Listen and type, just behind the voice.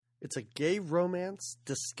It's a gay romance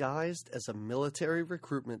disguised as a military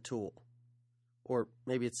recruitment tool. Or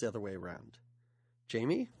maybe it's the other way around.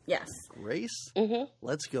 Jamie? Yes. Grace? Mm-hmm.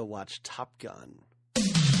 Let's go watch Top Gun.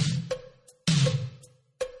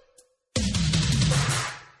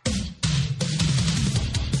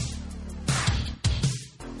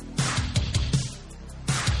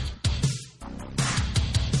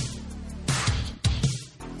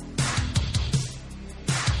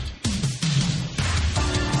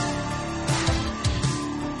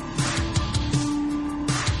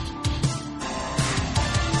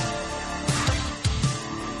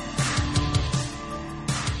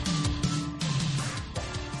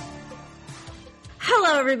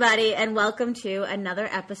 Everybody, and welcome to another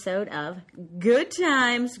episode of Good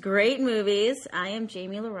Times, Great Movies. I am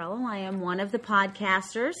Jamie Lorello. I am one of the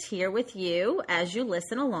podcasters here with you as you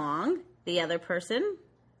listen along. The other person,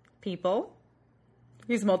 people,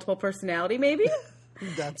 he's multiple personality, maybe?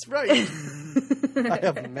 That's right. I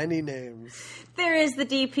have many names. There is the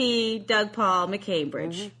DP, Doug Paul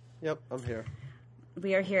McCambridge. Mm-hmm. Yep, I'm here.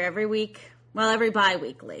 We are here every week, well, every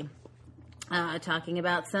bi-weekly. Talking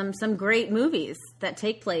about some great movies that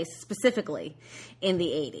take place specifically in the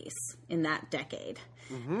 80s, in that decade.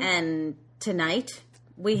 Mm-hmm. And tonight,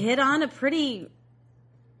 we hit on a pretty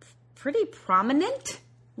prominent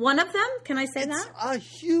one of them. Can I say that? It's a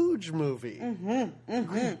huge movie. Mm-hmm.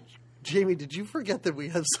 Mm-hmm. Jamie, did you forget that we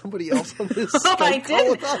have somebody else on this Skype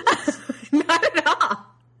call with us? Not at all.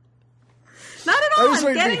 Not at all. I was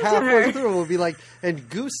ready to be halfway through. We'll be like, and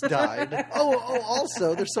Goose died. Oh,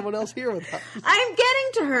 also, there's someone else here with us. I'm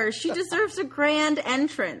getting to her. She deserves a grand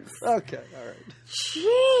entrance. Okay, all right.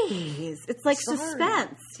 Jeez. It's like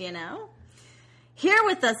suspense, you know? Here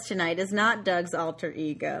with us tonight is not Doug's alter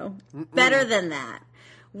ego. Mm-mm. Better than that.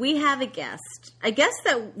 We have a guest. I guess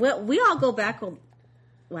that we all go back,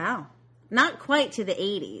 wow, not quite to the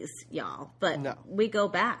 80s, y'all, but we go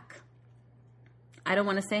back. I don't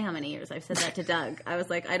want to say how many years. I've said that to Doug. I was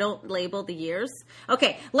like, I don't label the years.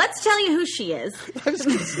 Okay, let's tell you who she is. I was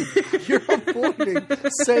going to say, you're avoiding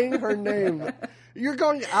saying her name. You're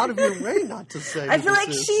going out of your way not to say I feel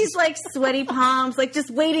like she's like sweaty palms, like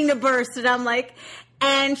just waiting to burst. And I'm like,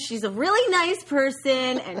 and she's a really nice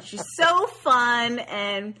person, and she's so fun,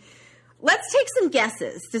 and... Let's take some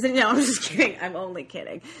guesses. No, I'm just kidding. I'm only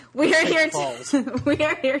kidding. We are here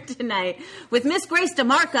tonight with Miss Grace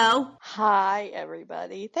DiMarco. Hi,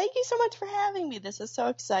 everybody. Thank you so much for having me. This is so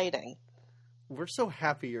exciting. We're so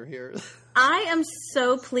happy you're here. I am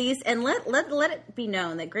so pleased, and let it be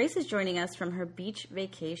known that Grace is joining us from her beach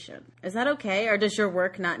vacation. Is that okay, or does your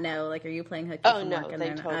work not know? Like, are you playing hooky from work? Oh no,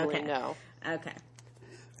 they totally know. Okay.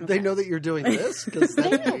 They know that you're doing this?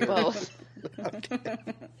 They know both. Okay.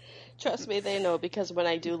 Trust me, they know, because when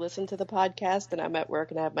I do listen to the podcast and I'm at work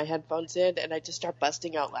and I have my headphones in and I just start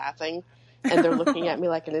busting out laughing and they're looking at me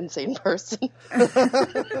like an insane person.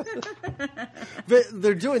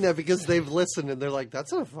 They're doing that because they've listened and they're like,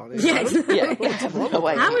 that's not funny.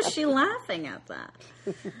 How is she laughing at that?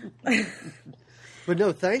 But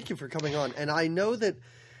no, thank you for coming on. And I know that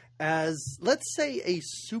as, let's say, a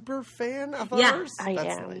super fan of ours, I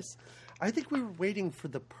am. Nice. I think we were waiting for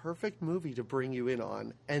the perfect movie to bring you in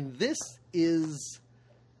on, and this is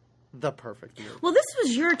the perfect movie. Well, this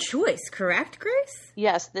was your choice, correct, Grace?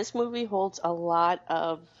 Yes, this movie holds a lot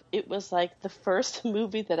of... It was like the first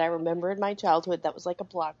movie that I remember in my childhood that was like a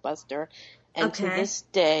blockbuster, and to this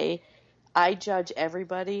day, I judge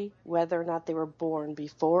everybody whether or not they were born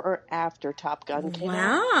before or after Top Gun came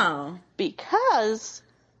out. Wow. Because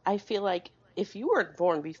I feel like if you weren't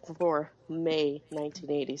born before May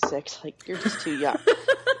 1986, like, you're just too young.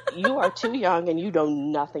 You are too young and you know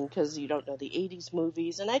nothing because you don't know the 80s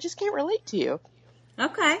movies, and I just can't relate to you.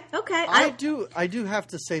 Okay. I do have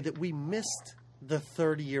to say that we missed the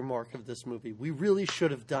 30-year mark of this movie. We really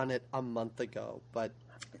should have done it a month ago, but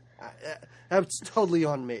that's totally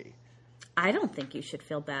on me. I don't think you should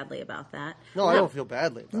feel badly about that. No, I don't feel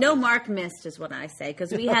badly about it. No mark missed is what I say,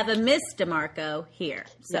 because we have a Miss DiMarco here.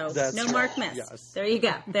 So no mark missed. Yes. There you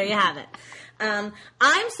go. There you have it.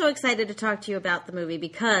 I'm so excited to talk to you about the movie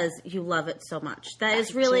because you love it so much. That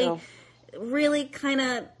is really kind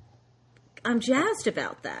of... I'm jazzed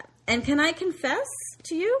about that. And can I confess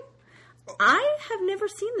to you? I have never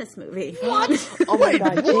seen this movie. What? Oh my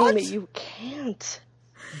God, Jamie, you can't.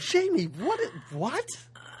 Jamie, what?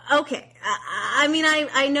 Okay, I mean,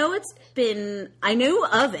 I know I knew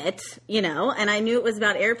of it, you know, and I knew it was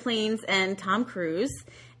about airplanes and Tom Cruise,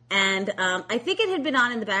 and I think it had been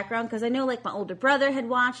on in the background because I know, like, my older brother had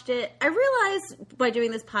watched it. I realized by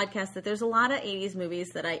doing this podcast that there's a lot of 80s movies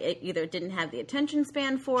that I either didn't have the attention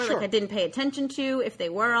span for, like I didn't pay attention to if they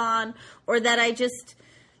were on, or that I just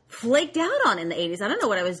flaked out on in the 80s. I don't know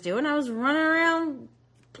what I was doing. I was running around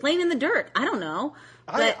playing in the dirt. I don't know.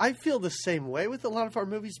 But I feel the same way with a lot of our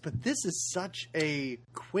movies, but this is such a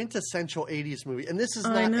quintessential 80s movie. And this is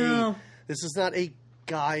not a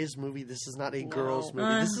guy's movie. This is not a girl's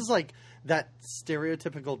movie. This is like that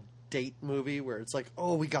stereotypical date movie where it's like,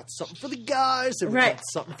 oh, we got something for the guys and we got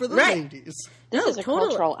something for the ladies. This is a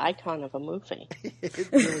cultural icon of a movie. It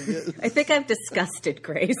really is. I think I've disgusted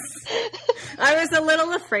Grace. I was a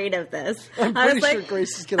little afraid of this. I'm pretty sure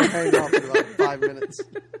Grace is going to hang off in about 5 minutes.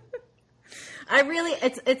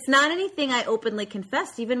 It's not anything I openly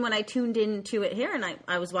confessed. Even when I tuned into it here and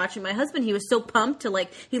I was watching my husband, he was so pumped to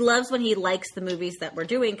he loves when he likes the movies that we're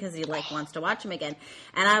doing because he wants to watch them again.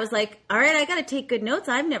 And I was like, all right, I got to take good notes.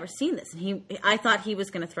 I've never seen this. And I thought he was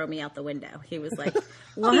going to throw me out the window. He was like,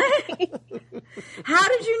 what? How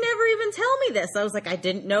did you never even tell me this? I was like, I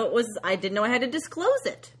didn't know I had to disclose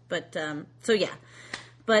it. But, so yeah,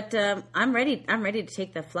 but, I'm ready to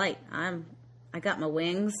take the flight. I got my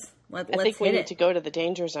wings. I think we need to go to the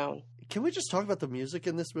danger zone. Can we just talk about the music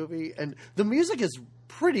in this movie? And the music is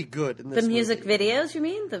pretty good in this movie. The music videos, you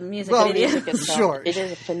mean? The music videos? Sure. It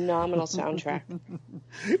is a phenomenal soundtrack.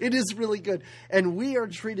 It is really good. And we are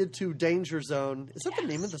treated to Danger Zone. Is that the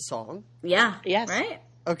name of the song? Yeah. Yes. Right?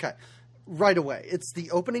 Okay. Right away. It's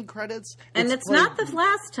the opening credits. And it's not the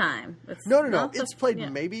last time. No. It's played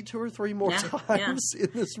maybe 2 or 3 more times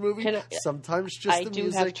in this movie. Sometimes just the music.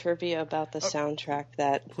 I do have trivia about the soundtrack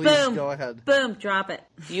that... Please go ahead. Boom, drop it.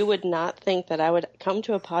 You would not think that I would come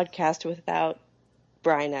to a podcast without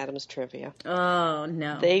Bryan Adams trivia. Oh,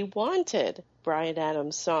 no. They wanted Bryan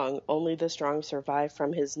Adams' song, Only the Strong Survive,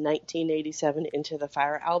 from his 1987 Into the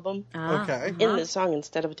Fire album. Okay. In the song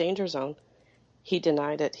instead of Danger Zone. He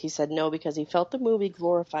denied it. He said no because he felt the movie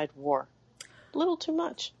glorified war. A little too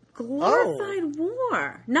much. Glorified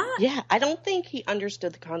war? Not... Yeah, I don't think he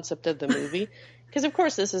understood the concept of the movie. Because, of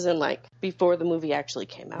course, this isn't before the movie actually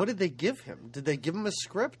came out. What did they give him? Did they give him a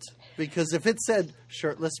script? Because if it said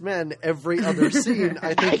shirtless men every other scene,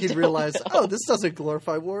 I think he'd realize, this doesn't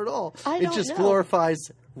glorify war at all. It just glorifies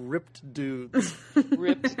ripped dudes.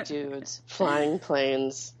 Ripped dudes. Flying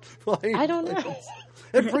planes. I don't know.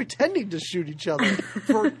 And pretending to shoot each other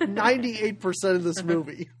for 98% of this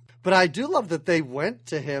movie. But I do love that they went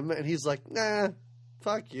to him and he's like, nah,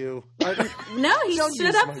 fuck you. No, he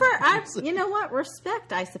stood up for, you know what,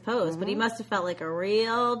 respect, I suppose. But he must have felt like a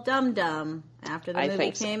real dum-dum after the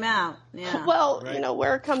movie came out. Yeah. Well,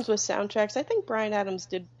 where it comes with soundtracks, I think Bryan Adams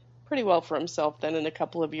did pretty well for himself then in a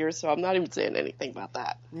couple of years, so I'm not even saying anything about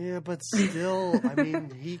that. Yeah, but still, I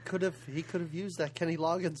mean, he could have used that Kenny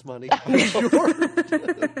Loggins money. I'm sure.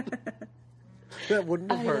 That wouldn't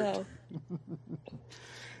have hurt.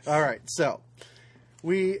 All right, so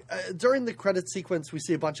we during the credit sequence, we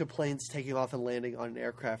see a bunch of planes taking off and landing on an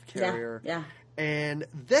aircraft carrier. Yeah. And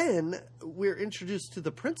then we're introduced to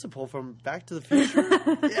the principal from Back to the Future.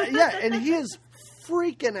 Yeah, and he is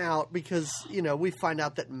freaking out because, we find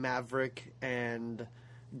out that Maverick and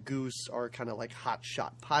Goose are kind of like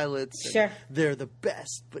hotshot pilots. And sure. They're the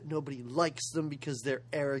best, but nobody likes them because they're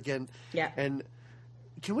arrogant. Yeah. And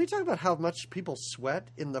can we talk about how much people sweat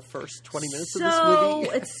in the first 20 minutes of this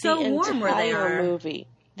movie? It's so warm where they are. Movie.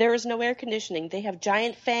 There is no air conditioning. They have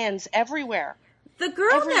giant fans everywhere. The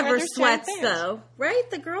girl never sweats, though, right?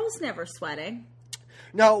 The girl's never sweating.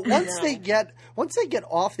 No, once they get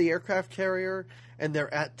off the aircraft carrier and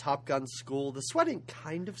they're at Top Gun school, the sweating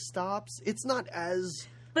kind of stops. It's not as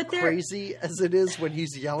crazy as it is when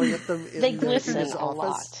he's yelling at them in, they glisten in his a office.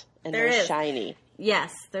 lot, and they're shiny.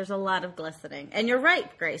 Yes, there's a lot of glistening. And you're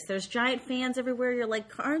right, Grace. There's giant fans everywhere. You're like,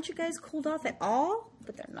 aren't you guys cooled off at all?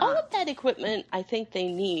 But they're not. All of that equipment, I think they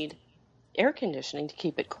need air conditioning to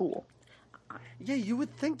keep it cool. Yeah, you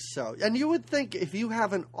would think so. And you would think if you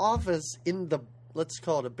have an office in the, let's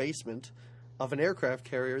call it a basement, of an aircraft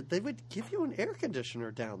carrier, they would give you an air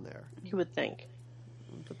conditioner down there. You would think.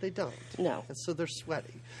 But they don't. No. And so they're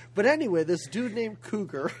sweaty. But anyway, this dude named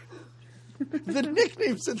Cougar, the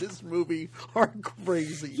nicknames in this movie are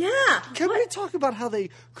crazy. Yeah. Can we talk about how they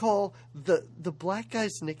call the black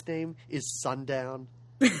guy's nickname is Sundown?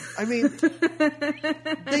 I mean,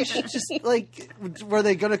 they should just, were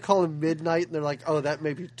they going to call him Midnight? And they're like, oh, that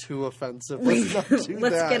may be too offensive. Let's not do that.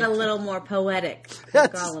 Let's get a little more poetic.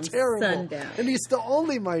 That's call him terrible. Sundown. And he's the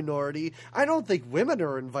only minority. I don't think women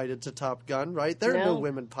are invited to Top Gun, right? There are no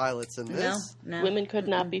women pilots in this. No. Women could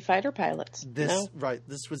not be fighter pilots. Right.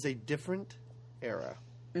 This was a different era.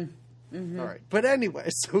 Mm-hmm. All right. But anyway,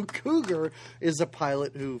 so Cougar is a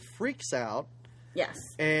pilot who freaks out. Yes.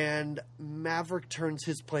 And Maverick turns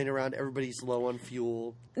his plane around. Everybody's low on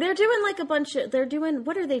fuel. They're doing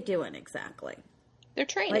what are they doing exactly? They're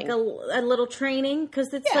training. Like a little training?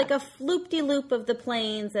 Because it's like a floop-de-loop of the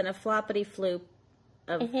planes and a floppity-floop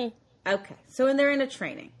of... Mm-hmm. Okay. So when they're in a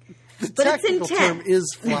training. The technical term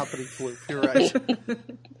is floppity-floop. You're right.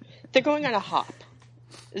 They're going on a hop.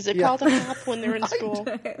 Is it called a hop when they're in school?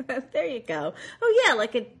 There you go. Oh, yeah,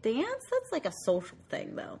 like a dance? That's like a social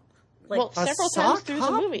thing, though. Like, well, several times through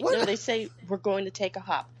the movie. What? No, they say, we're going to take a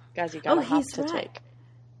hop. Guys, you got a hop to take.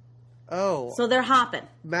 Oh. So they're hopping.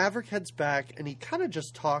 Maverick heads back, and he kind of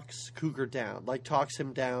just talks Cougar down. Like, talks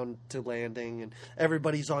him down to landing, and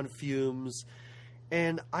everybody's on fumes.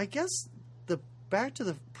 And I guess back to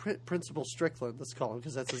the Principal Strickland, let's call him,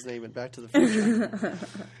 because that's his name in Back to the Future.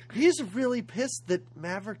 He's really pissed that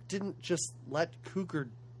Maverick didn't just let Cougar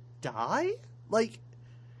die. Like,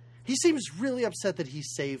 he seems really upset that he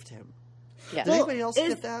saved him. Yeah. Did anybody else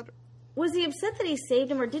get that? Was he upset that he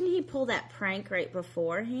saved him, or didn't he pull that prank right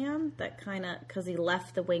beforehand? That kind of, because he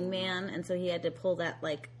left the wingman, and so he had to pull that,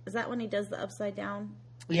 like, is that when he does the upside down?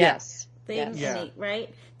 Yes. Thing? Yeah.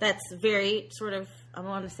 Right? That's very sort of, I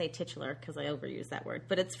want to say titular because I overuse that word,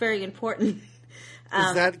 but it's very important.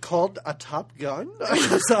 Is that called a Top Gun?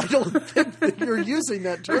 I don't think that you're using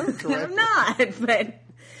that term correctly. I'm not, but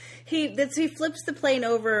he flips the plane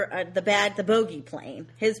over the bogey plane,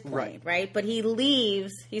 his plane, right? But he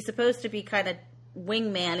leaves. He's supposed to be kind of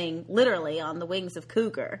wingmanning, literally on the wings of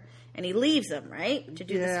Cougar, and he leaves him, right, to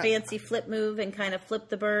do this fancy flip move and kind of flip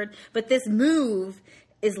the bird. But this move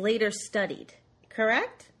is later studied,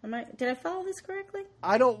 correct? Did I follow this correctly?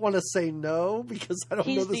 I don't want to say no because I don't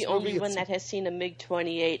know this movie. He's the only one that has seen a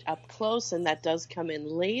MiG-28 up close, and that does come in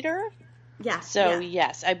later. Yeah. So,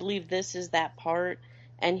 yes, I believe this is that part,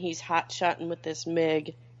 and he's hot-shotting with this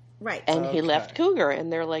MiG. Right. And he left Cougar,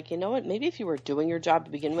 and they're like, you know what, maybe if you were doing your job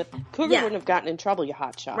to begin with, Cougar wouldn't have gotten in trouble, you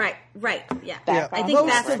hotshot. Right, yeah. I think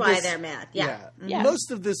that's why they're mad. Yeah. Yes. Most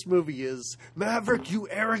of this movie is, Maverick, you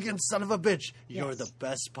arrogant son of a bitch. You're the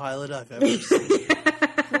best pilot I've ever seen.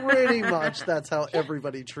 Pretty much that's how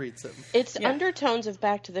everybody treats him. It's undertones of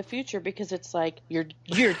Back to the Future because it's like, your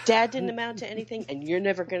dad didn't amount to anything, and you're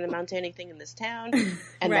never going to amount to anything in this town,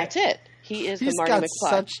 and that's it. He's the Marty McFly. He's got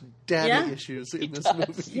such daddy issues in this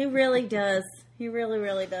movie. He really does. He really,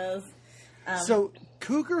 really does. So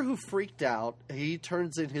Cougar, who freaked out, he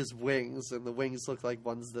turns in his wings, and the wings look like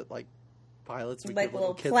ones that pilots would like give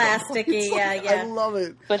little kids. Plasticky, I love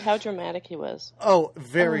it. But how dramatic he was. Oh,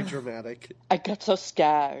 very dramatic. I got so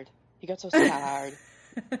scared. He got so scared.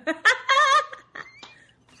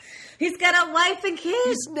 He's got a wife and kids.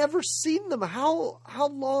 He's never seen them. How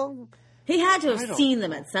long? He had to have seen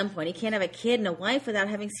them at some point. He can't have a kid and a wife without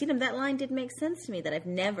having seen them. That line didn't make sense to me that I've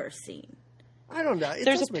never seen. I don't know.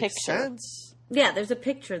 There's does a make picture. Sense. Yeah, there's a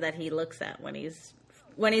picture that he looks at when he's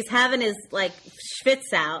having his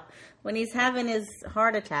schwitz out, when he's having his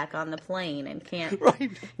heart attack on the plane and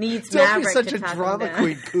needs Don't Maverick be such to a talk drama him down.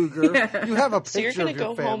 queen, Cougar. You have a picture So you're going to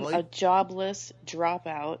go family. home a jobless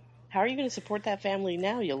dropout. How are you going to support that family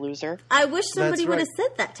now, you loser? I wish somebody would have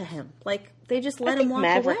said that to him. Like, they just let him walk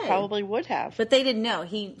Maverick away. probably would have. But they didn't know.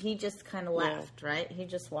 He just kind of left, right? He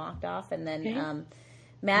just walked off, and then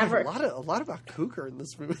Maverick... A lot about Cougar in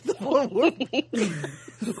this movie.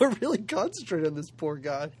 We're really concentrating on this poor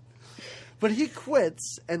guy. But he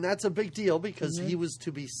quits, and that's a big deal because he was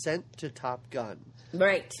to be sent to Top Gun.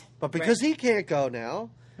 Right. But because he can't go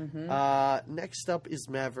now... next up is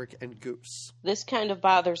Maverick and Goose. This kind of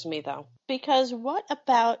bothers me, though. Because what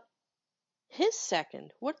about his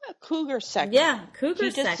second? What about Cougar's second? Yeah,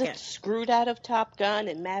 Cougar's second. He just screwed out of Top Gun,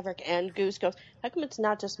 and Maverick and Goose goes, how come it's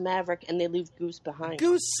not just Maverick and they leave Goose behind?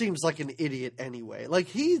 Goose seems like an idiot anyway. Like,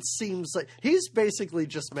 he seems like... He's basically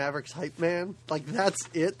just Maverick's hype man. Like, that's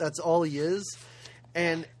it. That's all he is.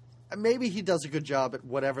 And... maybe he does a good job at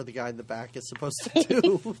whatever the guy in the back is supposed to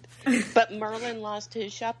do. But Merlin lost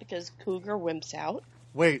his shot because Cougar wimps out.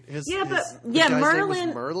 Wait, Merlin. Name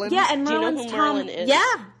was Merlin? Yeah, and Do you know Merlin's who Merlin is?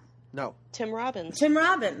 Yeah, No. Tim Robbins. Tim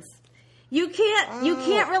Robbins. You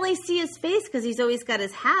can't really see his face because he's always got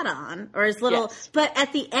his hat on or his little. Yes. But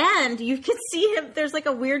at the end, you can see him. There's like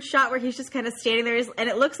a weird shot where he's just kind of standing there, and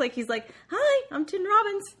it looks like he's like, "Hi, I'm Tim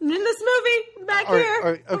Robbins. I'm in this movie back here."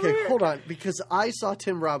 All right, okay, hold on, because I saw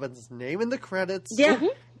Tim Robbins' name in the credits. Yeah.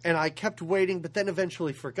 And I kept waiting, but then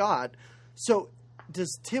eventually forgot. So,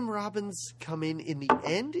 does Tim Robbins come in the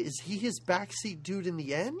end? Is he his backseat dude in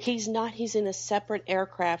the end? He's not. He's in a separate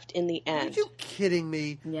aircraft in the end. Are you kidding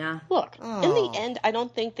me? Yeah. Look, in the end, I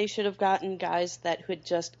don't think they should have gotten guys that had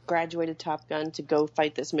just graduated Top Gun to go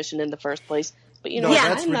fight this mission in the first place. But you know,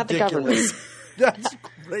 that's I'm not the government. That's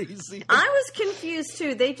crazy. I was confused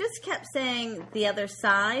too. They just kept saying the other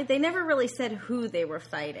side. They never really said who they were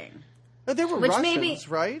fighting. Oh, they were Russians,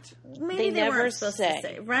 right? Maybe they weren't supposed to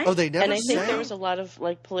say, right? Oh, they never And I say? think there was a lot of,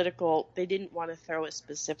 like, political... They didn't want to throw a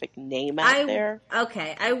specific name out there.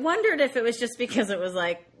 Okay. I wondered if it was just because it was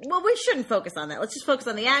like, well, we shouldn't focus on that. Let's just focus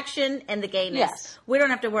on the action and the gayness. Yes. We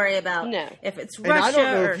don't have to worry about if it's Russia and I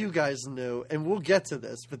don't know if you guys knew, and we'll get to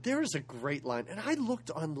this, but there is a great line. And I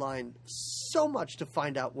looked online so much to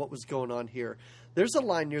find out what was going on here. There's a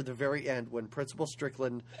line near the very end when Principal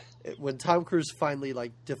Strickland, when Tom Cruise finally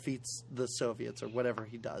defeats the Soviets or whatever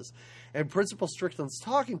he does, and Principal Strickland's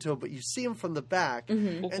talking to him, but you see him from the back,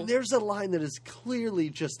 and there's a line that is clearly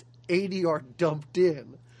just ADR dumped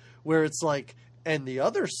in, where it's like, and the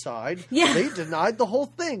other side, they denied the whole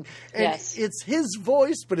thing. And it's his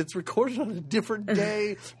voice, but it's recorded on a different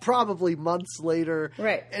day, probably months later.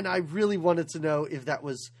 Right. And I really wanted to know if that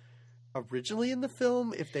was originally in the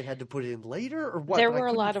film, if they had to put it in later, or what? There were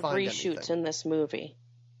a lot of reshoots in this movie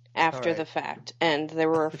after the fact, and there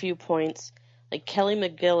were a few points, like Kelly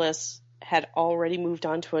McGillis had already moved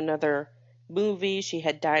on to another movie. She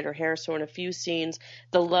had dyed her hair, so in a few scenes,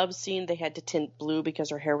 the love scene, they had to tint blue because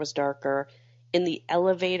her hair was darker. In the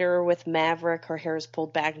elevator with Maverick, her hair is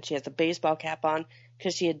pulled back and she has a baseball cap on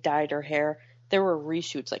because she had dyed her hair. There were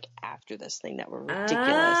reshoots after this thing that were ridiculous.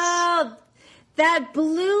 Oh, that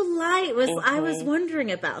blue light was, I was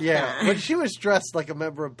wondering about that. Yeah, when she was dressed like a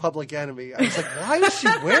member of Public Enemy, I was like, why is she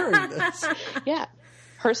wearing this? Yeah,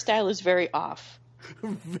 her style is very off.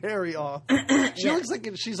 Very off. She looks like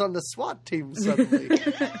she's on the SWAT team suddenly.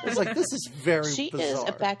 I was like, this is very bizarre. She is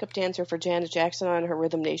a backup dancer for Janet Jackson on her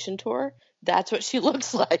Rhythm Nation tour. That's what she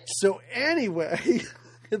looks like. So anyway...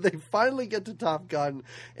 They finally get to Top Gun,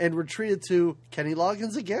 and we're treated to Kenny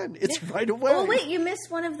Loggins again. It's right away. Oh, wait, you missed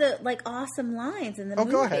one of the, awesome lines in the movie.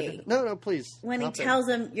 Oh, go ahead. No, please. When he tells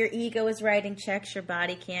him, your ego is writing checks your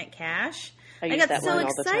body can't cash. I got so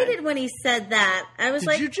excited when he said that. I was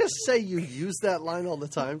Did you just say you use that line all the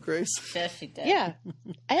time, Grace? Yes, she did. Yeah.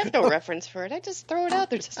 I have no reference for it. I just throw it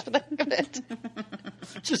out there just for the heck of it.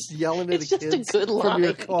 Just yelling at the kids just a good line. from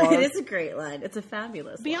your car. It is a great line. It's a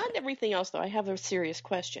fabulous Beyond line. everything else, though, I have a serious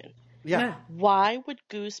question. Yeah. Why would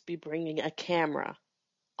Goose be bringing a camera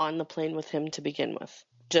on the plane with him to begin with?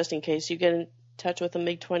 Just in case you get in touch with a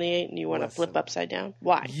MiG-28 and you want to flip upside down?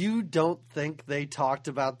 Why? You don't think they talked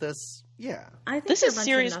about this? Yeah. I think this is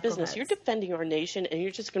serious business. You're defending our nation, and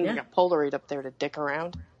you're just going to bring a Polaroid up there to dick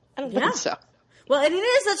around? I don't think so. Well, and it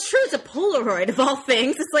is. That's true. It's a Polaroid of all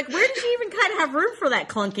things. It's like, where did you even kind of have room for that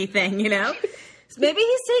clunky thing, you know? Maybe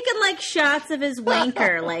he's taking, shots of his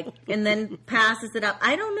wanker, and then passes it up.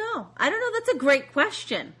 I don't know. That's a great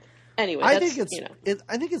question. Anyway, I think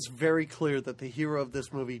it's very clear that the hero of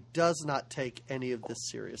this movie does not take any of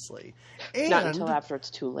this seriously. And, not until after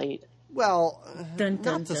it's too late. Well,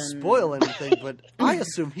 not to spoil anything, but I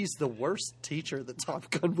assume he's the worst teacher that Top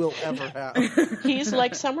Gun will ever have. He's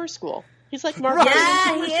like summer school. He's like Mark.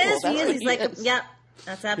 Yeah, he is. He's like, yep,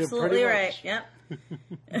 that's absolutely right. Yep.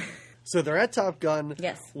 So they're at Top Gun,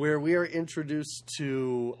 where we are introduced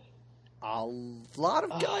to a lot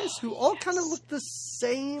of guys who all kind of look the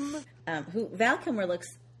same. Val Kilmer looks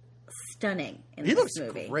stunning in this movie.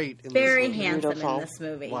 He looks great in Very this movie. handsome Beautiful. in this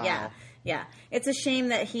movie. Wow. Yeah. It's a shame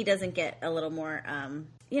that he doesn't get a little more,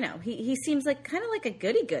 he seems kind of like a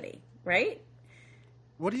goody-goody, right?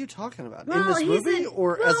 What are you talking about? Well, in this movie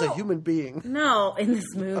or as a human being? No, in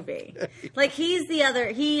this movie. Okay.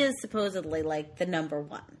 He is supposedly the number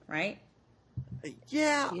one, right?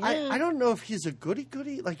 Yeah. I don't know if he's a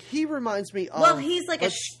goody-goody. He reminds me of... Well, he's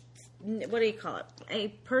what do you call it? A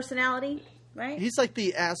personality, right? He's like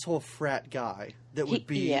the asshole frat guy that would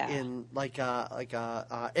be in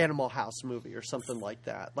a Animal House movie or something like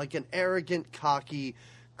that. Like an arrogant, cocky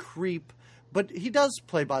creep. But he does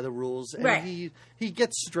play by the rules, and he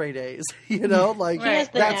gets straight A's, you know? He has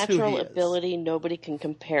the natural ability nobody can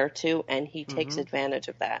compare to, and he takes advantage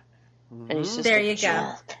of that. And he's just there you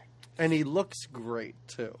go. And he looks great,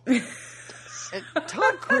 too. And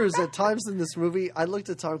Tom Cruise, at times in this movie, I looked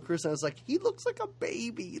at Tom Cruise and I was like, he looks like a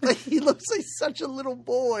baby. He looks like such a little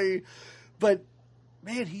boy. But,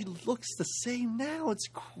 man, he looks the same now. It's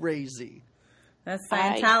crazy. That's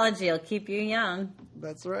Scientology. It'll keep you young.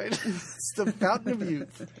 That's right. It's the fountain of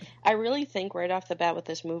youth. I really think right off the bat with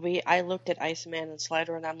this movie, I looked at Iceman and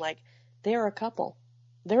Slider and I'm like, they're a couple.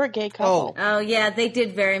 They're a gay couple. Oh yeah, they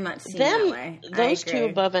did very much seem that way. Those two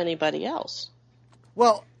above anybody else.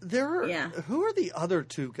 Well, who are the other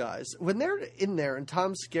two guys? When they're in there and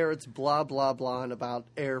Tom Skerritt's blah, blah, blah about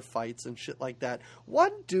air fights and shit like that,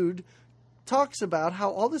 one dude talks about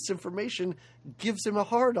how all this information gives him a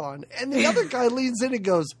hard-on, and the other guy leans in and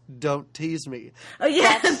goes, "Don't tease me." Oh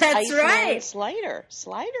yeah, that's Iceman right. And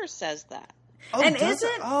Slider says that. Oh, and does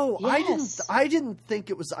it? Oh, yes. I didn't think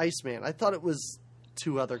it was Iceman. I thought it was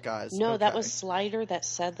two other guys. No, that was Slider that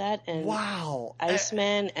said that. And wow.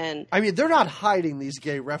 Iceman and... I mean, they're not hiding these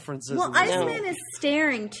gay references. Well, Iceman is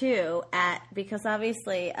staring, too, because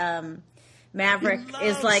obviously... Maverick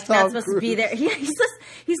is like not supposed to be there. Yeah,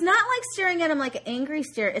 he's not like staring at him like an angry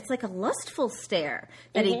stare. It's like a lustful stare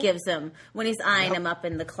that he gives him when he's eyeing him up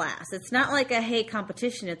in the class. It's not like a hey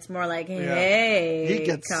competition. It's more like hey. He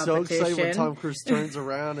gets so excited when Tom Cruise turns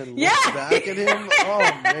around and looks back at him.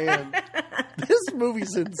 Oh man, this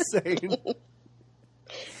movie's insane.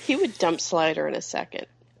 He would dump Slider in a second.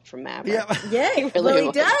 From Maverick. Yeah, he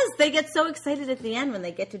really does. They get so excited at the end when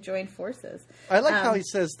they get to join forces. I like how he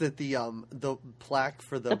says that the plaque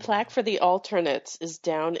for the alternates is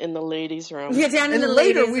down in the ladies' room. Yeah, down in the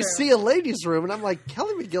ladies' room. And later we see a ladies' room, and I'm like,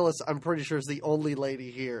 Kelly McGillis, I'm pretty sure is the only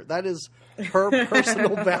lady here. That is her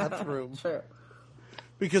personal bathroom. True.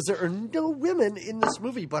 Because there are no women in this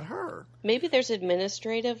movie but her. Maybe there's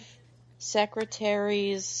administrative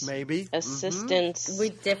secretaries, maybe assistants,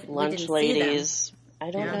 lunch we ladies. I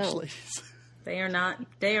don't know. They are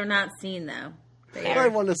not seen though. I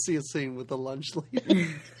want to see a scene with the lunch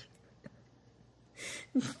lady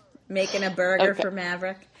making a burger for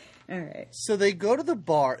Maverick. All right. So they go to the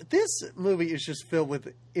bar. This movie is just filled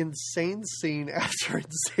with insane scene after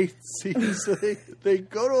insane scene. So they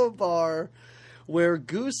go to a bar where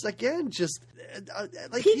Goose again just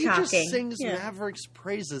he just sings Maverick's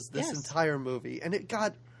praises this entire movie, and it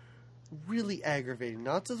got really aggravating,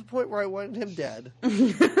 not to the point where I wanted him dead.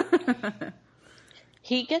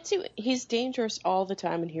 He gets you. He's dangerous all the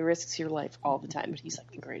time, and he risks your life all the time. But he's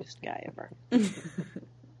like the greatest guy ever.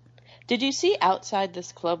 Did you see outside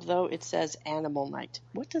this club though? It says Animal Night.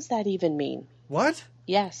 What does that even mean? What?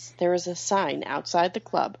 Yes, there is a sign outside the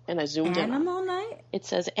club, and I zoomed in. Animal Night. It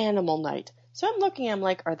says Animal Night. So I'm looking. I'm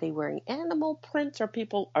like, are they wearing animal prints? Or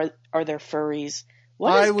people are there furries?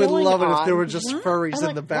 I would love it if there were just furries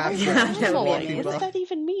in the bathroom. What does that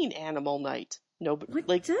even mean, Animal Night? No,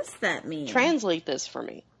 what does that mean? Translate this for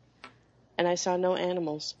me. And I saw no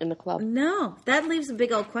animals in the club. No, that leaves a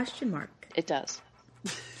big old question mark. It does.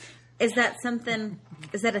 Is that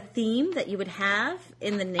a theme that you would have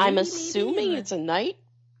in the Navy? I'm assuming it's a night.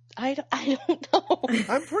 I don't know.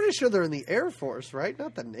 I'm pretty sure they're in the Air Force, right?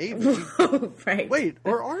 Not the Navy. Right. Wait,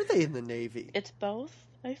 or are they in the Navy? It's both.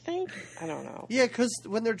 I think. I don't know. Yeah, because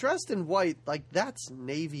when they're dressed in white, like, that's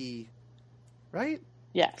Navy, right?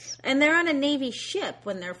 Yes. And they're on a Navy ship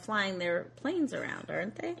when they're flying their planes around,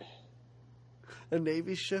 aren't they? A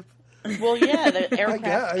Navy ship? Well, yeah, the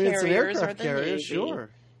aircraft carriers it's an aircraft are the carrier, Navy. Sure.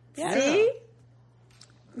 Yeah. See?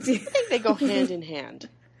 I think they go hand in hand.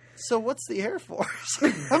 So what's the Air Force?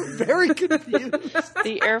 I'm very confused.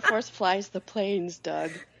 The Air Force flies the planes,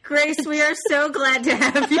 Doug. Grace, we are so glad to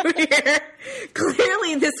have you here.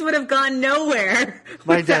 Clearly, this would have gone nowhere.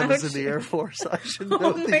 My dad was in the Air Force. I should know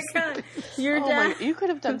Oh, my God. Your dad? You could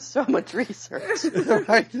have done so much research.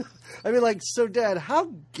 Right? I mean, like, so, Dad,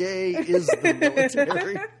 how gay is the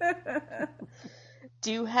military?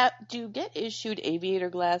 Do you get issued aviator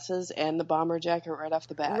glasses and the bomber jacket right off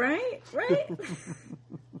the bat? Right.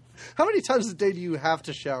 How many times a day do you have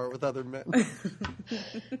to shower with other men?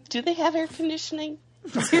 Do they have air conditioning?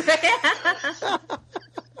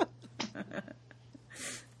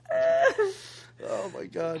 Oh my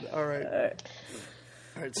God! All right.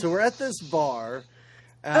 So we're at this bar.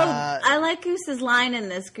 I like Goose's line in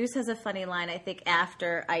this. Goose has a funny line, I think,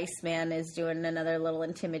 after Iceman is doing another little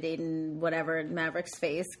intimidating whatever in Maverick's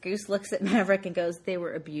face. Goose looks at Maverick and goes, "They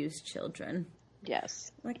were abused children."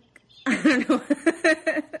 Yes. Like, I don't know.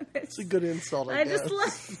 It's a good insult, I guess. Just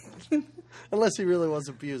like... Unless he really was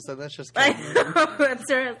abused, then that's just I know. That's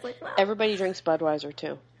right. It's like, wow. Everybody drinks Budweiser,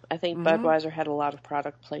 too. I think Budweiser had a lot of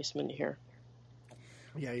product placement here.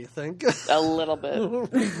 Yeah, you think? A little bit.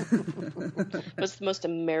 What's the most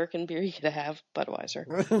American beer you could have?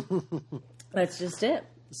 Budweiser. That's just it.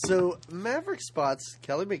 So Maverick spots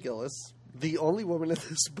Kelly McGillis, the only woman at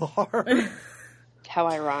this bar. How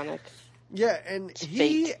ironic. Yeah, and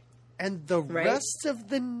he and the rest of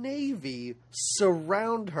the Navy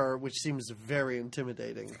surround her, which seems very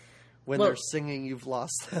intimidating. When they're singing "You've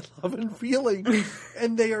Lost That Love and Feeling,"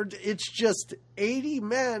 and it's just 80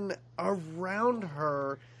 men around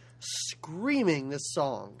her screaming this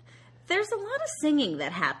song. There's a lot of singing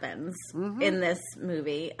that happens in this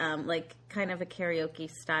movie, like kind of a karaoke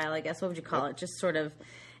style, I guess. What would you call it? Just sort of,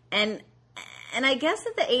 and I guess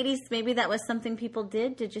in the 80s, maybe that was something people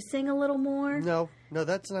did. Did you sing a little more? No,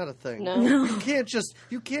 that's not a thing. No.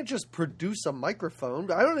 You can't just produce a microphone.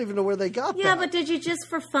 I don't even know where they got that. Yeah, but did you just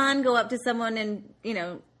for fun go up to someone and,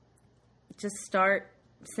 just start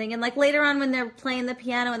singing. Like later on when they're playing the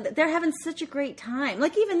piano and they're having such a great time.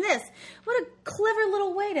 Like even this, what a clever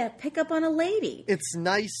little way to pick up on a lady. It's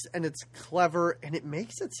nice and it's clever and it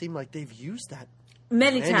makes it seem like they've used that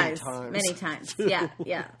many times.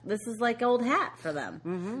 Yeah. This is like old hat for them.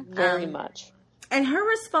 Mm-hmm. Very much. And her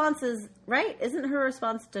response is, right? Isn't her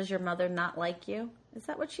response, does your mother not like you? Is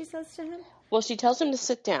that what she says to him? Well, she tells him to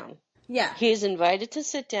sit down. Yeah. He is invited to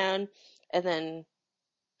sit down, and then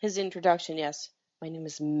his introduction, yes, my name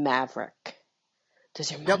is Maverick.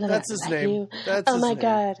 Does your mother that's his like name. you? That's his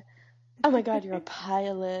name. Oh my God, you're a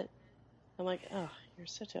pilot. I'm like, oh, you're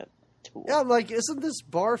such a tool. Yeah, I'm like, isn't this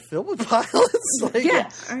bar filled with pilots? Like, yeah.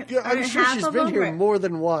 I'm sure she's been here more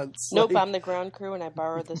than once. Nope, I'm the ground crew and I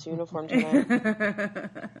borrowed this uniform tonight.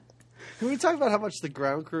 Can we talk about how much the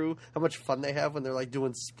ground crew, how much fun they have when they're like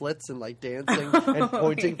doing splits and like dancing and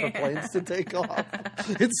pointing for planes to take off?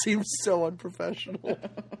 It seems so unprofessional.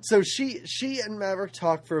 So she and Maverick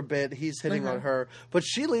talk for a bit. He's hitting on her, but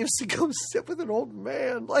she leaves to go sit with an old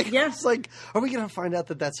man. Like, it's like, are we going to find out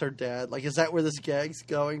that that's her dad? Like, is that where this gag's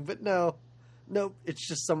going? But nope, it's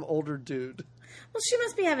just some older dude. Well, she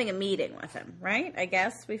must be having a meeting with him, right? I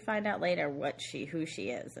guess we find out later who she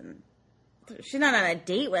is, and she's not on a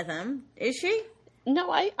date with him, is she?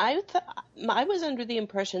 No, I was under the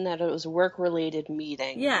impression that it was a work-related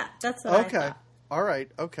meeting. Yeah, that's what I thought. All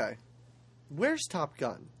right, okay. Where's Top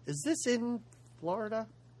Gun? Is this in Florida?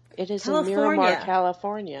 It is in Miramar,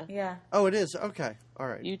 California. Yeah. Oh, it is? Okay, all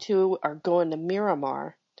right. You two are going to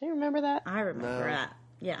Miramar. Do you remember that? I remember that,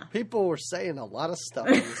 yeah. People were saying a lot of stuff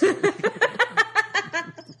in this movie.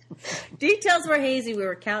 Details were hazy. We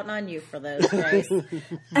were counting on you for those, Grace.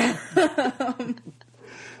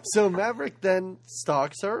 So Maverick then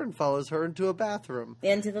stalks her and follows her into a bathroom.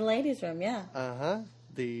 Into the ladies' room, yeah. Uh-huh.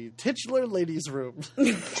 The titular ladies' room.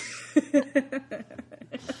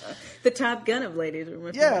 The Top Gun of ladies'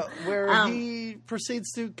 room. Yeah, where he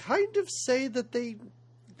proceeds to kind of say that they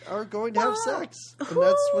are going to have sex. And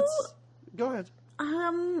that's what's... Go ahead. I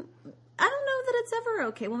don't know that it's ever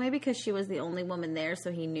okay. Well, maybe because she was the only woman there,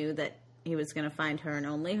 so he knew that he was going to find her and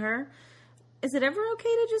only her. Is it ever okay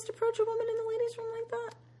to just approach a woman in the ladies' room like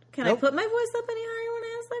that? Can I put my voice up any higher when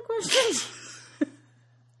I ask that question?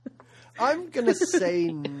 I'm going to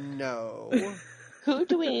say no. Who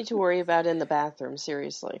do we need to worry about in the bathroom,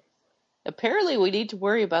 seriously? Apparently we need to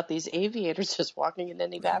worry about these aviators just walking in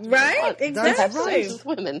any bathroom. Right, exactly. Have sex with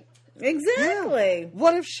women. Exactly. Yeah.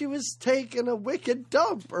 What if she was taking a wicked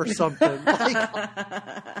dump or something?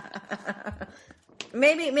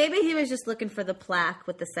 Maybe he was just looking for the plaque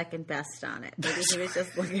with the second best on it. Maybe he was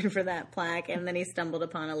just looking for that plaque, and then he stumbled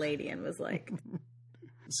upon a lady and was like...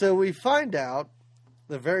 So we find out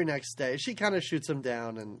the very next day, she kind of shoots him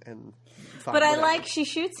down and But I like she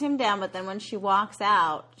shoots him down, but then when she walks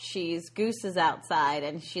out, Goose is outside,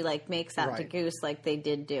 and she like makes out to Goose like they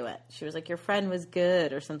did do it. She was like, "Your friend was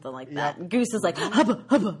good," or something like that. And Goose is like, "Hubba,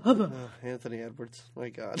 hubba, hubba." Anthony Edwards, my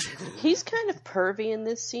God. He's kind of pervy in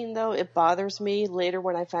this scene, though. It bothers me later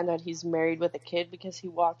when I find out he's married with a kid because he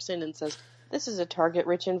walks in and says, "This is a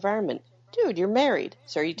target-rich environment." Dude, you're married.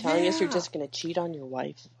 So are you telling us you're just going to cheat on your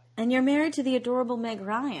wife? And you're married to the adorable Meg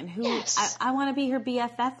Ryan, who I want to be her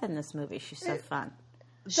BFF in this movie. She's so fun.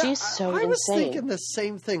 She's so insane. I was thinking the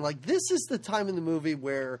same thing. Like, this is the time in the movie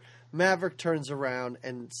where Maverick turns around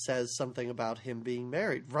and says something about him being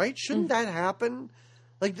married, right? Shouldn't that happen?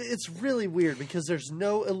 Like, it's really weird because there's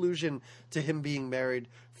no allusion to him being married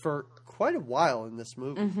for quite a while in this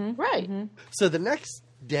movie. Mm-hmm. Right. Mm-hmm. So the next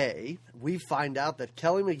day, we find out that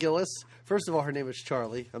Kelly McGillis, first of all, her name is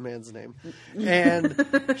Charlie, a man's name, and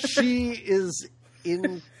she is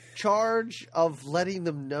in charge of letting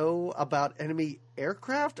them know about enemy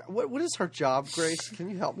aircraft. What is her job, Grace?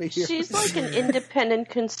 Can you help me here? She's like an independent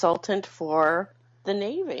consultant for the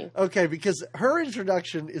Navy. Okay, because her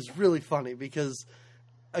introduction is really funny because,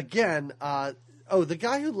 again, the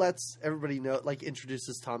guy who lets everybody know, like,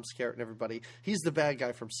 introduces Tom Skerritt and everybody, he's the bad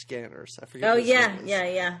guy from Scanners. I forget his name is.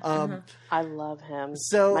 Yeah. I love him.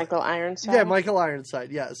 So Michael Ironside? Yeah, Michael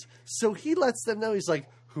Ironside, yes. So he lets them know, he's like,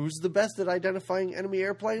 who's the best at identifying enemy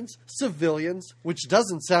airplanes? Civilians, which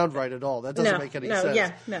doesn't sound right at all. That doesn't make any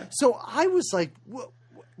sense. No. So I was like,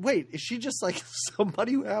 wait, is she just like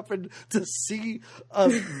somebody who happened to see a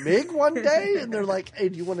MiG one day? And they're like, hey,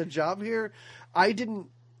 do you want a job here?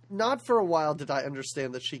 Not for a while did I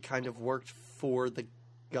understand that she kind of worked for the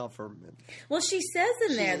government. Well, she says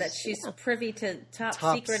in there that she's privy to top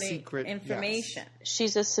secret information. Yes.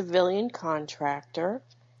 She's a civilian contractor,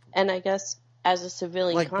 and I guess as a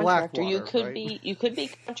civilian like contractor, Blackwater, you could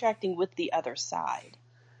be contracting with the other side,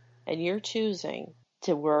 and you're choosing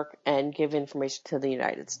to work and give information to the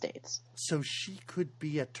United States. So she could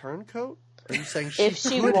be a turncoat? Are you saying if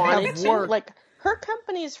she wanted to? Like, her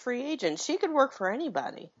company is free agent. She could work for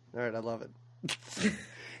anybody. All right, I love it.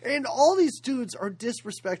 And all these dudes are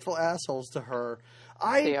disrespectful assholes to her.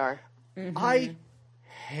 They are. Mm-hmm. I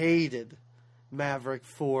hated Maverick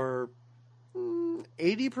for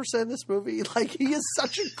 80% of this movie. Like, he is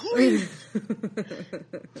such a creep.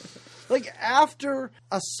 Like, after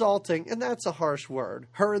assaulting, and that's a harsh word,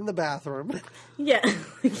 her in the bathroom. Yeah,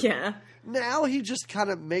 yeah. Now he just kind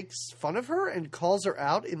of makes fun of her and calls her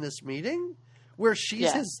out in this meeting where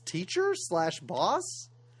she's his teacher / boss.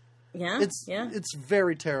 Yeah, it's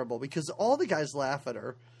very terrible because all the guys laugh at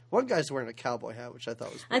her. One guy's wearing a cowboy hat, which I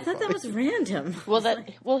thought was funny. That was random.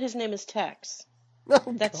 Well, his name is Tex.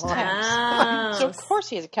 Oh, That's God. Tex. Oh. So of course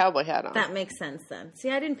he has a cowboy hat on. That makes sense then.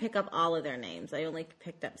 See, I didn't pick up all of their names. I only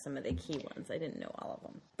picked up some of the key ones. I didn't know all of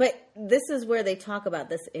them. But this is where they talk about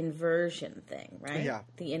this inversion thing, right? Yeah.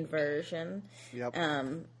 The inversion. Yep.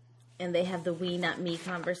 And they have the we not me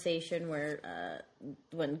conversation where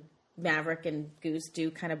when Maverick and Goose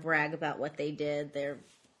do kind of brag about what they did, they're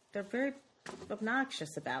very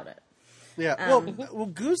obnoxious about it. Yeah. Well,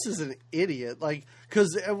 Goose is an idiot. Like,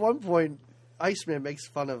 because at one point, Iceman makes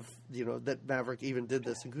fun of, that Maverick even did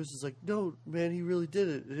this. And Goose is like, no, man, he really did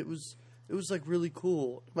it. It was like really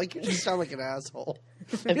cool. Like, you just sound like an asshole.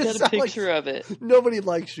 I've got a picture of it. Nobody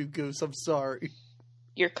likes you, Goose. I'm sorry.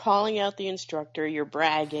 You're calling out the instructor. You're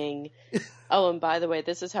bragging. Oh, and by the way,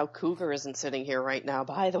 this is how Cougar isn't sitting here right now,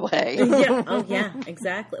 by the way. Yeah. Oh, yeah,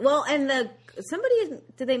 exactly. Well, and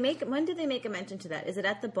when did they make a mention to that? Is it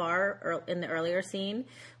at the bar or in the earlier scene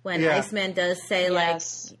when Iceman does say,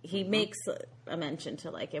 he makes a mention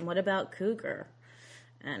to, and what about Cougar?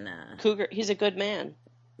 And Cougar, he's a good man.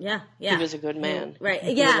 Yeah, yeah. He was a good man. Right,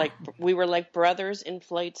 yeah. We were like brothers in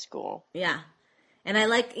flight school. Yeah. And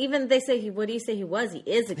I even they say what do you say he was? He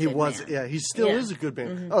is a good man. He was, yeah. He still is a good man.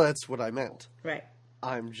 Mm-hmm. Oh, that's what I meant. Right.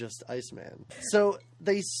 I'm just Iceman. So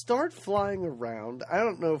they start flying around. I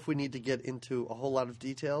don't know if we need to get into a whole lot of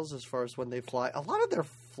details as far as when they fly. A lot of their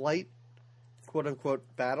flight,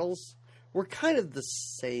 quote-unquote, battles were kind of the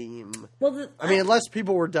same. Well, unless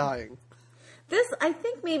people were dying. I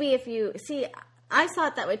think maybe if you... See, I saw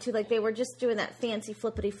it that way, too. Like, they were just doing that fancy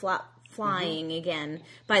flippity-flop flying again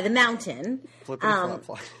by the mountain. Flippity-flop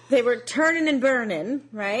flying. They were turning and burning,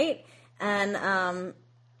 right? And...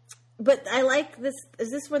 But I like this. Is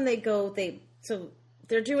this when they go? So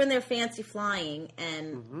they're doing their fancy flying,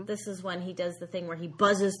 and this is when he does the thing where he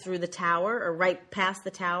buzzes through the tower or right past the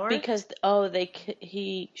tower. Because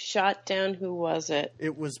he shot down. Who was it?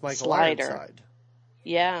 It was Michael Slider. Ironside.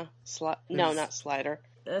 Yeah, no, not Slider.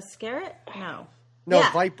 Scarrett? No. No,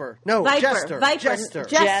 yeah. Viper. No, Viper. Jester.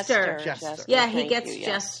 Jester. Yeah, he gets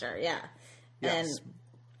Jester. Yeah. Yes.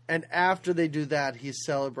 And after they do that, he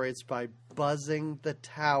celebrates by buzzing the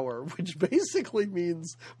tower, which basically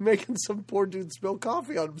means making some poor dude spill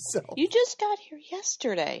coffee on himself. You just got here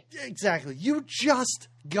yesterday. Exactly. You just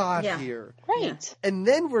got here. Right. Yeah. And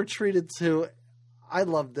then we're treated to... I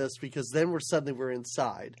love this because then we're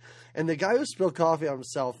inside. And the guy who spilled coffee on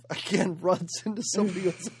himself, again, runs into somebody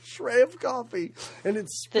else's tray of coffee, and it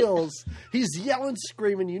spills. He's yelling,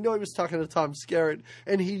 screaming. You know he was talking to Tom Skerritt.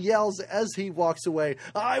 And he yells as he walks away,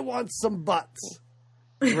 I want some butts.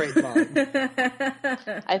 Great line.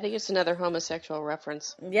 I think it's another homosexual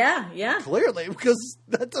reference. Yeah, yeah. Clearly, because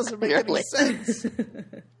that doesn't make any sense.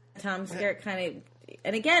 Tom Skerritt kind of...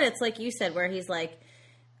 And again, it's like you said, where he's like...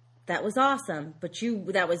 That was awesome, but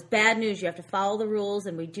that was bad news. You have to follow the rules,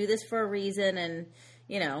 and we do this for a reason, and,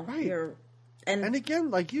 right. And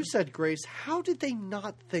again, like you said, Grace, how did they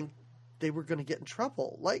not think they were going to get in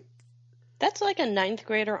trouble? That's like a 9th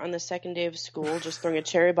grader on the second day of school just throwing a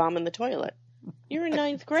cherry bomb in the toilet. You're in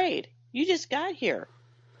 9th grade. You just got here.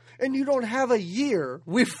 And you don't have a year.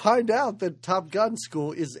 We find out that Top Gun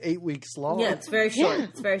school is 8 weeks long. Yeah, it's very short. Yeah.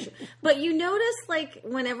 It's very short. But you notice,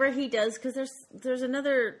 whenever he does, because there's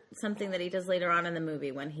another something that he does later on in the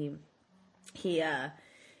movie when he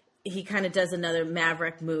kind of does another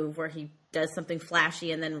Maverick move where he does something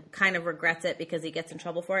flashy and then kind of regrets it because he gets in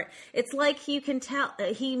trouble for it. It's like you can tell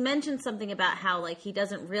he mentioned something about how he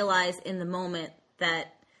doesn't realize in the moment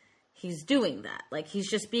that he's doing that. He's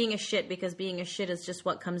just being a shit because being a shit is just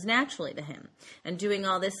what comes naturally to him. And doing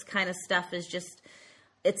all this kind of stuff is just,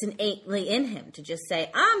 it's innately in him to just say,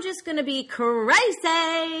 I'm just going to be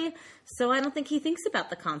crazy. So I don't think he thinks about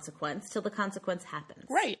the consequence till the consequence happens.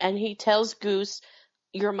 Right. And he tells Goose,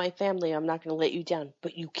 you're my family. I'm not going to let you down.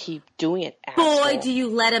 But you keep doing it, asshole. Boy, do you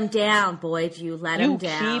let him down. Boy, do you let him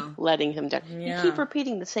down. You keep letting him down. Yeah. You keep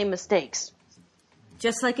repeating the same mistakes.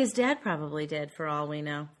 Just like his dad probably did, for all we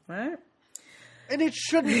know. Right? And it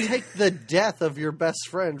shouldn't take the death of your best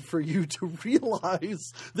friend for you to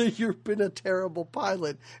realize that you've been a terrible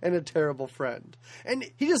pilot and a terrible friend. And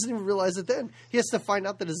he doesn't even realize it then. He has to find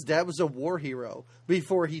out that his dad was a war hero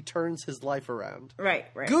before he turns his life around. Right.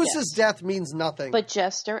 Goose's death means nothing. But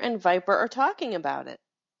Jester and Viper are talking about it.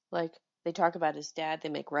 Like, they talk about his dad, they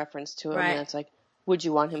make reference to him, and it's like, would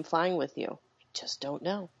you want him flying with you? I just don't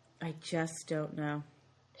know.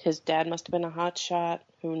 His dad must have been a hot shot.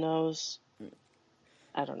 Who knows?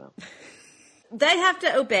 I don't know. They have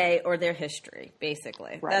to obey or their history,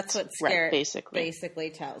 basically. Right. That's what Scare basically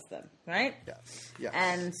tells them, right? Yes. Yeah.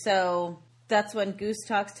 And so that's when Goose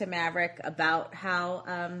talks to Maverick about how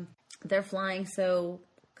they're flying so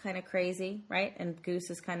kind of crazy, right? And Goose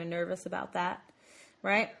is kind of nervous about that,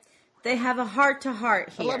 right? They have a heart-to-heart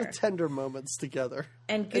here. A lot of tender moments together.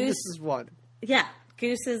 And Goose... And this is one. Yeah.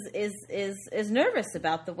 Goose is nervous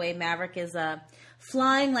about the way Maverick is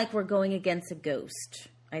flying like we're going against a ghost,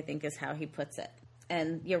 I think is how he puts it.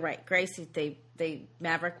 And you're right, Grace,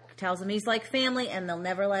 Maverick tells him he's like family and they'll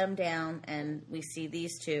never let him down. And we see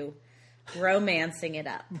these two romancing it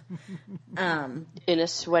up. In a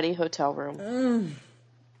sweaty hotel room.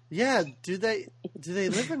 Yeah, do they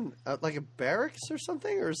live in like a barracks or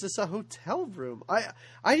something, or is this a hotel room?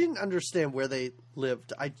 I didn't understand where they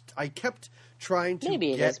lived. I kept trying to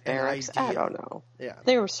maybe get it is barracks. an idea. I don't know. Yeah,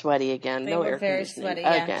 they were sweaty again. They no were air very conditioning sweaty.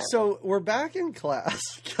 Yeah. again. So we're back in class.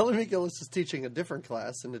 Kelly McGillis is teaching a different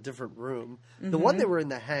class in a different room. The one they were in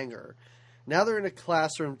the hangar. Now they're in a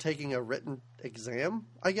classroom taking a written exam,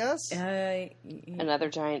 I guess. Another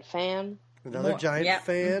giant fan. Another giant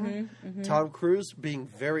fan. Tom Cruise being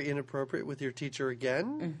very inappropriate with your teacher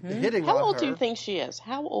again. Hitting on her. How old do you think she is?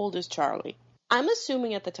 How old is Charlie? I'm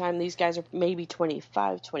assuming at the time these guys are maybe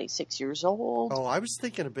 25, 26 years old. Oh, I was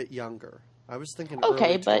thinking a bit younger. I was thinking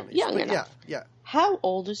okay, early but 20s. young enough. Yeah. How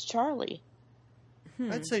old is Charlie?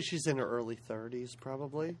 I'd say she's in her early 30s,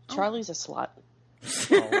 probably. Charlie's a slut.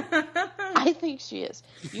 Oh. I think she is.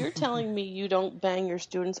 You're telling me you don't bang your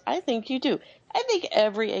students? I think you do. I think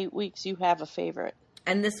every 8 weeks you have a favorite.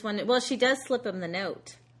 And this one, well, she does slip him the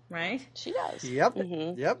note, right? She does. Yep.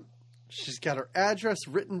 Yep. She's got her address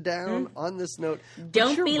written down on this note.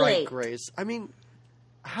 Don't you're be right, late, Grace. I mean,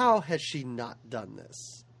 how has she not done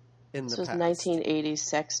this in the past? past? This was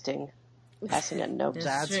 1980s sexting. Passing a note.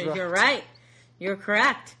 That's right. You're right. You're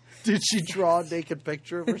correct. Did she draw a naked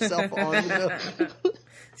picture of herself on the note?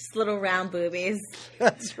 Just little round boobies.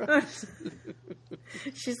 That's right.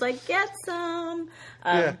 She's like, get some.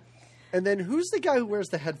 Yeah. And then who's the guy who wears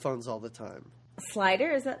the headphones all the time?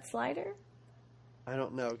 Slider? Is that Slider? I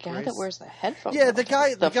don't know. The guy Grace? that wears the headphones. Yeah, the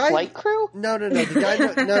guy. The flight crew? No. The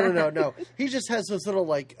guy. No. He just has those little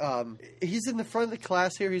he's in the front of the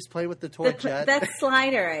class here. He's playing with the toy jet. That's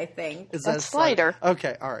Slider, I think. Is that Slider?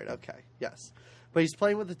 Okay. All right. Okay. Yes. But he's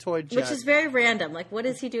playing with the toy jet, which is very random. Like, what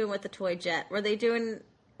is he doing with the toy jet? What are they doing?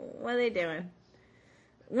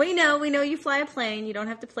 We know you fly a plane. You don't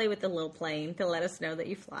have to play with the little plane to let us know that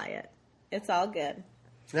you fly it. It's all good.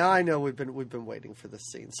 Now I know we've been waiting for this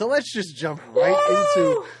scene. So let's just jump right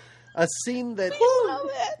into a scene that,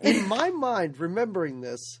 in my mind, remembering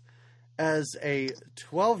this as a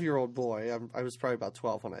 12-year-old boy, I was probably about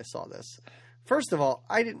 12 when I saw this. First of all,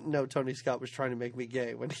 I didn't know Tony Scott was trying to make me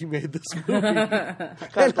gay when he made this movie.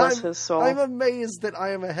 God bless his soul. I'm amazed that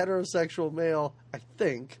I am a heterosexual male, I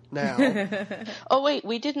think, now. Oh, wait,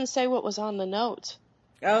 we didn't say what was on the note.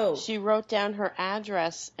 Oh. She wrote down her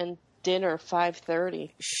address and dinner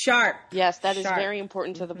 5:30. Sharp. Yes, that is very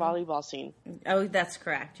important to the volleyball scene. Oh, that's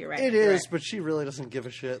correct. You're right. It is, but she really doesn't give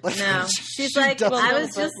a shit. No. She's like, I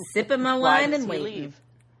was just sipping my wine and waiting. Leave?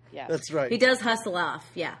 Yeah. That's right. He does hustle off,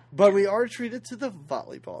 yeah. But we are treated to the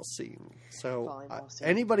volleyball scene. So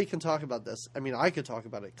anybody can talk about this. I mean, I could talk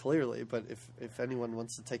about it clearly, but if anyone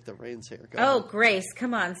wants to take the reins here, go ahead. Grace,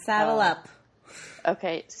 come on, saddle up.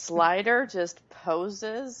 Okay, Slider just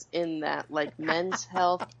poses in that, Men's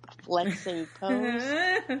Health flexing pose,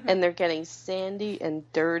 and they're getting sandy and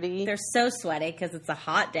dirty. They're so sweaty because it's a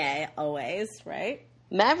hot day, always, right?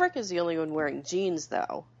 Maverick is the only one wearing jeans,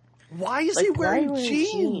 though. Why is he wearing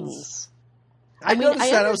jeans? I mean, noticed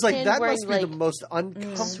that. I was like, that must be the like, most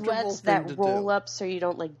uncomfortable sweats thing that to roll do. up so you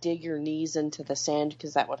don't dig your knees into the sand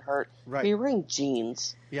because that would hurt. Right. But you're wearing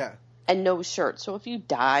jeans. Yeah. And no shirt. So if you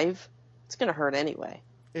dive, it's going to hurt anyway.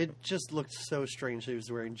 It just looked so strange that he was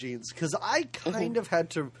wearing jeans because I kind of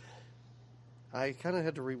had to. I kind of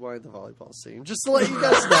had to rewind the volleyball scene just to let you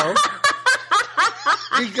guys know.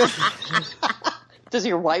 Does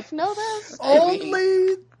your wife know this?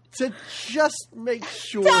 Only to just make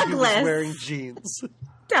sure he was wearing jeans.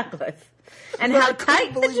 Douglas. And how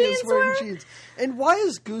tight the jeans were. Jeans. And why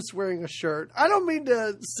is Goose wearing a shirt? I don't mean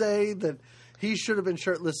to say that he should have been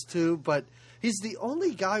shirtless too, but he's the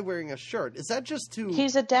only guy wearing a shirt. Is that just to...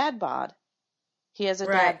 He's a dad bod. He has a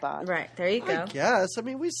dad bod. Right, there you go. I guess. I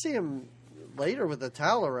mean, we see him later with a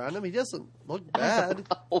towel around him. He doesn't look bad.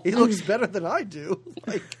 He looks better than I do.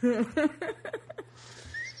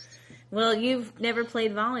 Well, you've never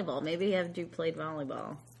played volleyball. Maybe you played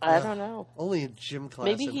volleyball. I don't know. Only in gym class.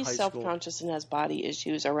 Maybe he's self-conscious and has body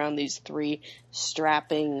issues around these three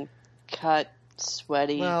strapping, cut,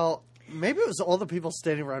 sweaty. Well, maybe it was all the people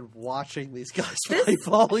standing around watching these guys play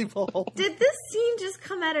volleyball. Did this scene just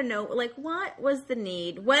come out of nowhere? Like, what was the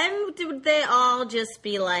need? When did they all just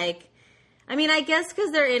be like... I mean, I guess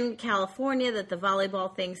because they're in California that the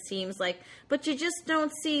volleyball thing seems like... But you just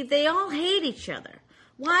don't see... They all hate each other.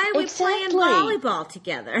 Why are we playing volleyball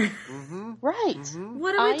together? Mm-hmm. Right. Mm-hmm.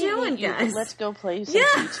 What are we doing, guys? Let's go play some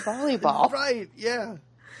beach volleyball. Right, yeah.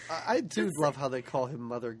 I do love how they call him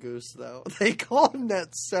Mother Goose, though. They call him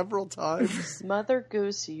that several times. Mother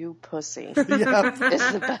Goose, you pussy. Yeah.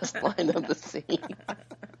 Is the best line of the scene.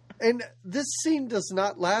 And this scene does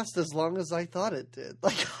not last as long as I thought it did.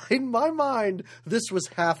 Like, in my mind, this was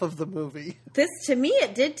half of the movie. To me,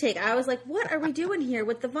 it did take... I was like, what are we doing here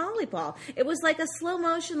with the volleyball? It was like a slow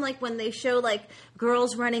motion, like when they show, like,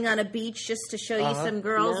 girls running on a beach just to show you some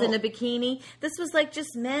girls in a bikini. This was like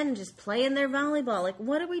just men just playing their volleyball. Like,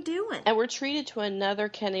 what are we doing? And we're treated to another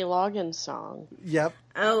Kenny Loggins song. Yep.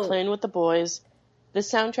 Oh. Playing with the Boys. The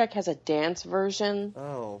soundtrack has a dance version.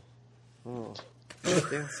 Oh.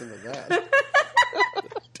 Dancing to that.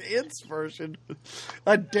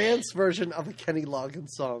 A dance version of a Kenny Loggins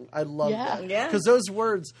song. I love that. Yeah. Because those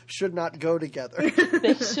words should not go together.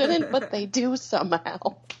 They shouldn't, but they do somehow.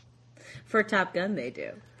 For Top Gun, they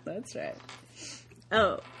do. That's right.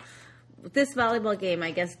 Oh. This volleyball game,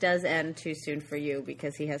 I guess, does end too soon for you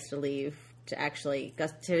because he has to leave to actually go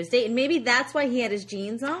to his date. And maybe that's why he had his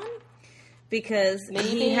jeans on. Because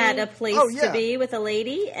he had a place to be with a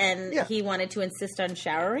lady, and he wanted to insist on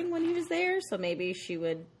showering when he was there, so maybe she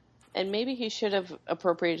would... And maybe he should have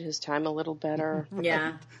appropriated his time a little better. Right.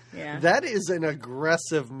 Yeah. That is an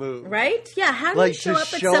aggressive move. Right? Yeah, how do you show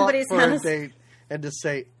up at somebody's house? A date and to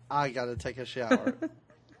say, I gotta take a shower.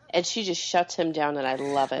 And she just shuts him down, and I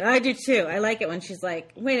love it. I do, too. I like it when she's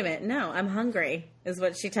like, wait a minute, no, I'm hungry, is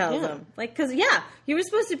what she tells him. Like, because, you were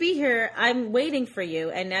supposed to be here, I'm waiting for you,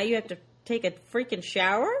 and now you have to take a freaking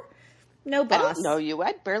shower? No, boss. I don't know you.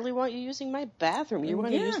 I barely want you using my bathroom. You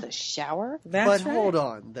want to use the shower? That's right. Hold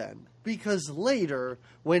on, then. Because later,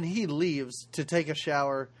 when he leaves to take a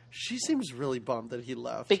shower, she seems really bummed that he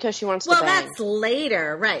left. Because she wants to bang. Well, that's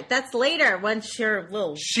later, right. That's later once you're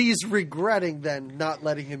little... She's regretting then not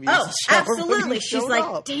letting him use the shower. Absolutely. She's like,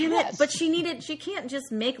 up. Damn it. But she can't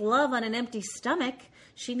just make love on an empty stomach.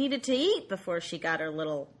 She needed to eat before she got her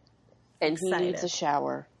little excited. He needs a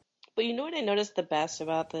shower. But you know what I noticed the best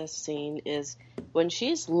about this scene is when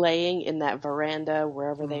she's laying in that veranda,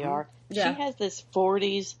 wherever they are, she has this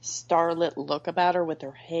 40s starlet look about her with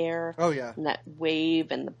her hair. Oh, yeah. And that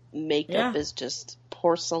wave and the makeup is just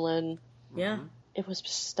porcelain. Yeah. It was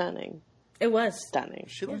stunning. It was. Stunning.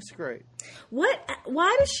 She looks great.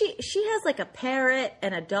 Why does she has like a parrot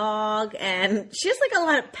and a dog and she has like a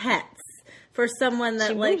lot of pets. For someone that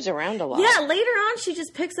she moves around a lot. Yeah, later on she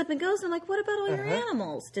just picks up and goes. And I'm like, what about all your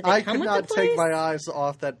animals? Did they come with the place? I could not take my eyes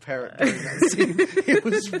off that parrot during that scene. It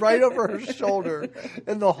was right over her shoulder,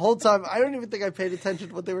 and the whole time I don't even think I paid attention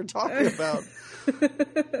to what they were talking about.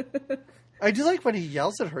 I do like when he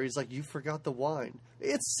yells at her. He's like, "You forgot the wine."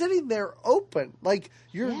 It's sitting there open. Like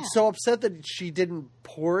you're so upset that she didn't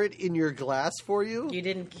pour it in your glass for you. She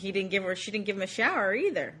didn't give him a shower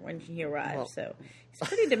either when he arrived. So. He's a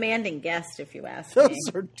pretty demanding guest, if you ask me.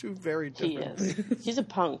 Those are two very different things. He's a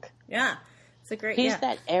punk. Yeah. It's a great... He's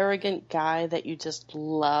that arrogant guy that you just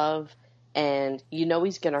love, and you know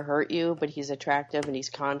he's going to hurt you, but he's attractive and he's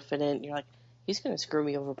confident. You're like, he's going to screw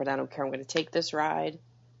me over, but I don't care. I'm going to take this ride.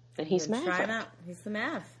 And he's mad. Try him out. He's the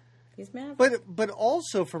Mav. He's Mav. But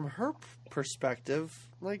also from her perspective,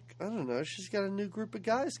 like, I don't know, she's got a new group of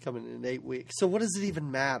guys coming in 8 weeks. So what does it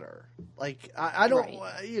even matter? Like, I don't...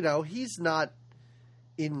 he's not...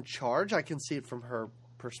 in charge. I can see it from her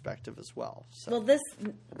perspective as well. So. Well,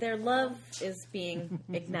 their love is being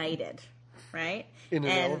ignited, right? In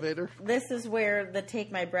an elevator? This is where the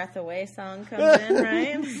Take My Breath Away song comes in,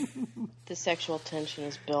 right? The sexual tension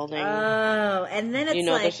is building. Oh, and then it's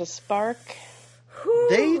like... there's a spark.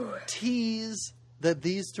 They tease that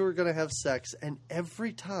these two are going to have sex, and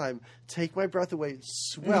every time Take My Breath Away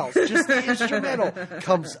swells. Just the instrumental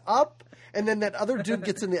comes up And then that other dude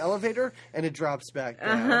gets in the elevator, and it drops back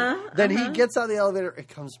down. Then he gets out of the elevator, it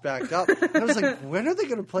comes back up. And I was like, when are they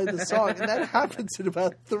going to play the song? And that happens in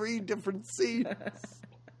about 3 different scenes.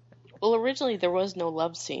 Well, originally there was no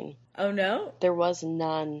love scene. Oh, no? There was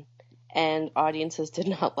none. And audiences did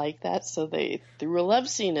not like that, so they threw a love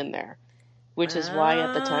scene in there. Which is why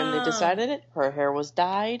at the time they decided it, her hair was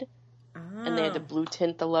dyed, and they had to blue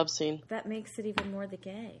tint the love scene. That makes it even more the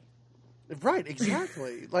gay. Right,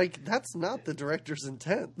 exactly. Like, that's not the director's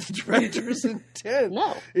intent. The director's intent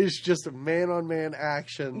is just a man-on-man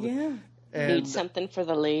action. Yeah. And need something for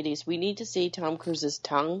the ladies. We need to see Tom Cruise's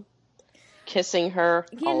tongue kissing her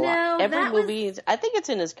a lot. Every movie, I think it's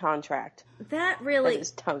in his contract. That really... That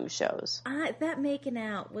his tongue shows. That making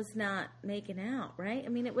out was not making out, right? I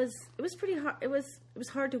mean, it was pretty hard. It was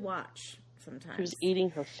hard to watch sometimes. He was eating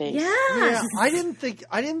her face. Yes. Yeah, I didn't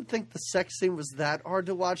think the sex scene was that hard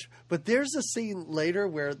to watch, but there's a scene later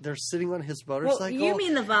where they're sitting on his motorcycle. Well, you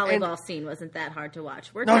mean the volleyball scene wasn't that hard to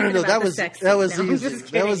watch? We're no, talking about that the was sex that scene. was No, easy.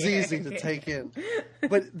 That was easy to take in.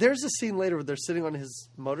 But there's a scene later where they're sitting on his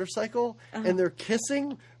motorcycle and they're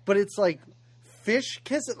kissing, but it's like fish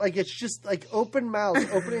kissing, like it's just like open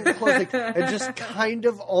mouth, opening and closing, and just kind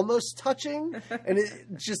of almost touching, and it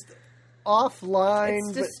just offline.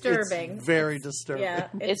 It's disturbing. It's very disturbing. Yeah,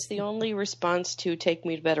 it's the only response to "Take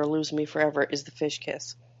Me to Bed or Lose Me Forever" is the fish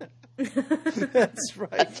kiss. That's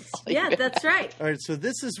right. That's right. All right, so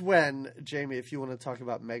this is when, Jamie, if you want to talk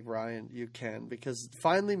about Meg Ryan, you can, because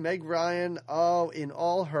finally Meg Ryan, in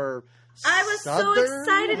all her I was southern, so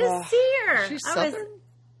excited to see her. She's southern?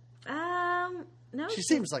 No. She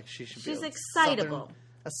seems like she should be. She's excitable.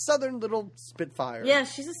 A southern little Spitfire. Yeah,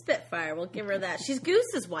 she's a Spitfire. We'll give her that. She's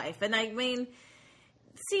Goose's wife, and I mean,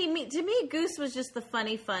 to me, Goose was just the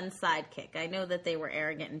funny, fun sidekick. I know that they were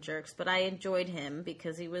arrogant and jerks, but I enjoyed him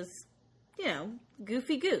because he was,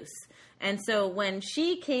 goofy Goose. And so when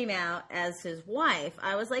she came out as his wife,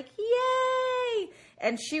 I was like, yay!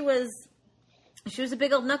 And she was a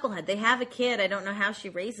big old knucklehead. They have a kid. I don't know how she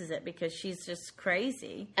raises it because she's just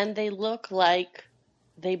crazy. And they look like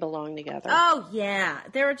they belong together. Oh, yeah.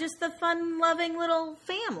 They were just the fun-loving little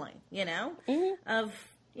family,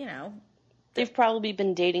 They've probably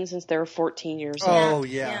been dating since they were 14 years old. Oh,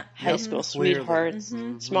 yeah. High school sweethearts,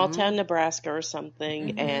 small town Nebraska or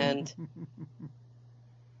something, and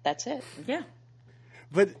that's it. Yeah.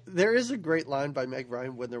 But there is a great line by Meg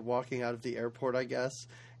Ryan when they're walking out of the airport, I guess,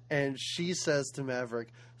 and she says to Maverick,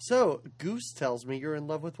 "So, Goose tells me you're in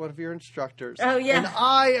love with one of your instructors." Oh, yeah. And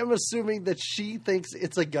I am assuming that she thinks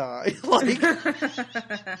it's a guy. Like...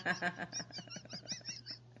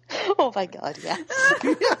 Oh my God, yes.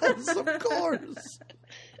 Yes, of course.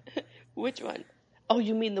 Which one? Oh,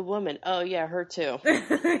 you mean the woman? Oh, yeah, her too.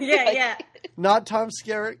 Yeah. Not Tom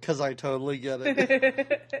Skerritt, because I totally get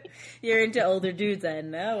it. You're into older dudes. I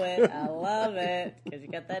know it. I love it. Because you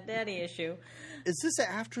got that daddy issue. Is this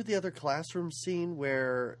after the other classroom scene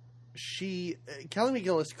where Kelly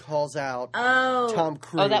McGillis calls out Tom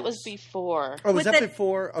Cruise? Oh, that was before. Oh, was that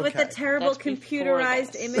before? Okay. With the terrible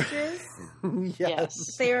computerized images? Yes.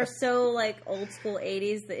 They are so, like, old school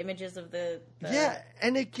 80s, the images of the yeah,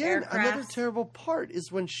 and again, aircrafts. Another terrible part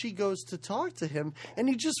is when she goes to talk to him, and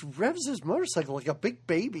he just revs his motorcycle like a big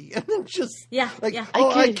baby, and then just,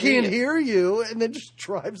 I can't hear you, and then just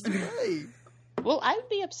drives away. Well, I would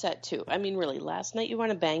be upset, too. I mean, really, last night you want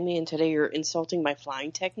to bang me, and today you're insulting my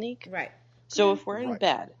flying technique? Right. So if we're in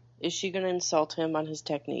bed, is she going to insult him on his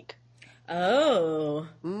technique? Oh.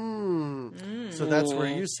 So that's where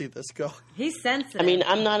you see this go. He's sensitive. I mean,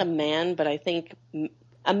 I'm not a man, but I think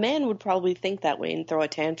a man would probably think that way and throw a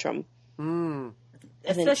tantrum. And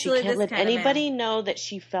especially then she can't this let kind anybody know that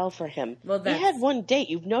she fell for him. Well, you had one date.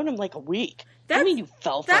 You've known him like a week. I mean, you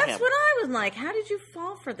fell for him. That's what I was like. How did you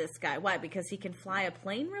fall for this guy? Why? Because he can fly a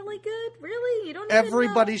plane really good? Really? You don't even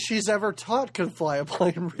Everybody know? She's ever taught can fly a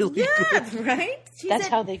plane really good. Yeah, right? That's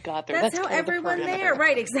how they got there. That's how everyone there.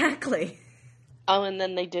 Right, exactly. Oh, and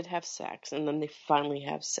then they did have sex, and then they finally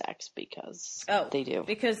have sex because they do.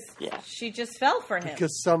 Because she just fell for him.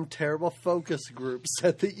 Because some terrible focus group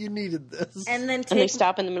said that you needed this. And then they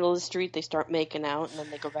stop in the middle of the street, they start making out, and then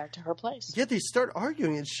they go back to her place. Yeah, they start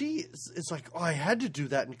arguing, and she is like, I had to do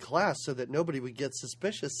that in class so that nobody would get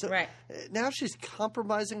suspicious. So now she's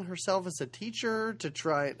compromising herself as a teacher to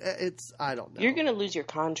try I don't know. You're going to lose your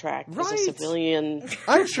contract as a civilian.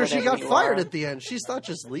 I'm sure she got fired at the end. She's not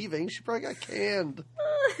just leaving. She probably got canned.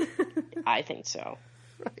 I think so.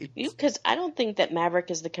 Right. Because I don't think that Maverick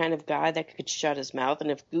is the kind of guy that could shut his mouth. And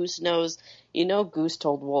if Goose knows, Goose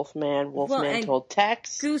told Wolfman. Wolfman told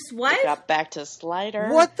Tex. Goose wife? They got back to Slider.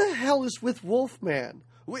 What the hell is with Wolfman?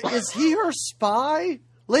 Is he her spy?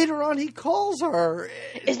 Later on, he calls her.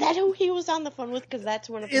 Is that who he was on the phone with? Because that's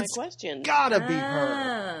one of my questions. It's gotta be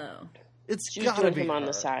her. It's gotta be him her. On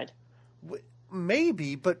the side.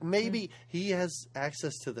 Maybe, but maybe he has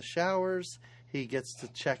access to the showers. He gets to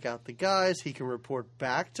check out the guys. He can report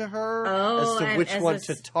back to her as to which one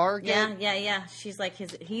to target. Yeah. He's like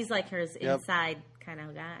her inside kind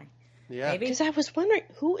of guy. Yeah. Because I was wondering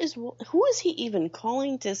who is he even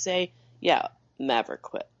calling to say, yeah, Maverick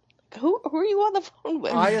quit? Who are you on the phone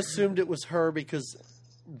with? I assumed it was her because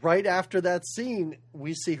right after that scene,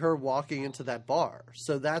 we see her walking into that bar.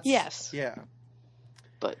 So that's yeah.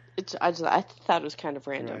 But I thought it was kind of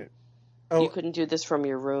random. Right. Oh, you couldn't do this from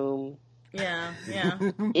your room. Yeah.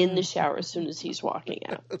 In the shower as soon as he's walking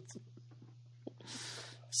out.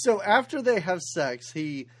 So after they have sex,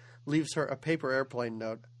 he leaves her a paper airplane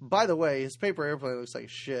note. By the way, his paper airplane looks like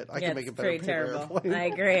shit. I can make a better paper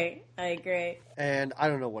airplane. I agree. And I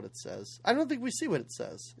don't know what it says. I don't think we see what it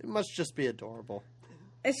says. It must just be adorable.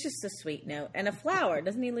 It's just a sweet note. And a flower.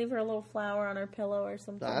 Doesn't he leave her a little flower on her pillow or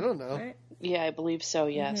something? I don't know. Right? Yeah, I believe so,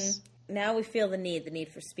 yes. Mm-hmm. Now we feel the need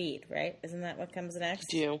for speed, right? Isn't that what comes next?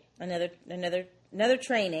 Do. Another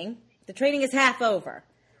training. The training is half over,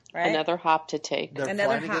 right? Another hop to take. They're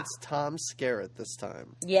flying against Tom Skerritt this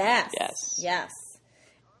time. Yes.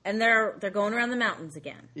 And they're going around the mountains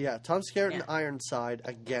again. Yeah, Tom Skerritt and Ironside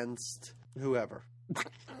against whoever.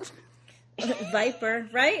 Viper,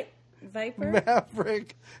 right? Viper?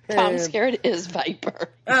 Maverick. Tom Skerritt is Viper.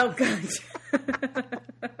 Oh, God.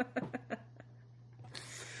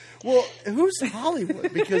 Well, who's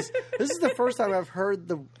Hollywood? Because this is the first time I've heard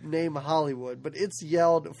the name Hollywood, but it's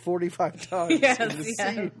yelled 45 times in the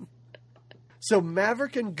scene. So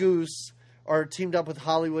Maverick and Goose are teamed up with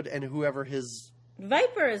Hollywood and whoever his...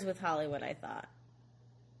 Viper is with Hollywood, I thought.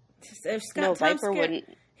 Viper wouldn't...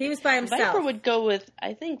 He was by himself. Viper would go with...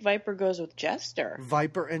 I think Viper goes with Jester.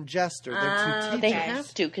 Viper and Jester. They're two teachers. They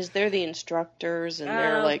have to, because they're the instructors, and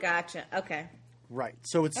they're like... gotcha. Okay. Right.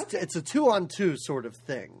 So it's a 2-on-2 sort of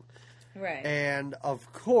thing. Right. And,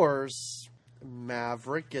 of course,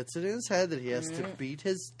 Maverick gets it in his head that he has to beat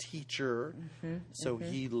his teacher. So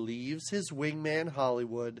he leaves his wingman,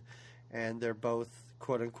 Hollywood, and they're both,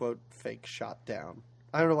 quote-unquote, fake shot down.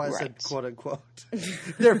 I don't know why I said quote-unquote.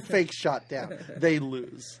 They're fake shot down. They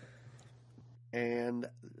lose. And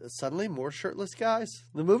suddenly, more shirtless guys.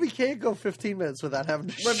 The movie can't go 15 minutes without having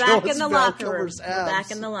to show us Val Kilmer's abs. We're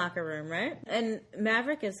back in the locker room, right? And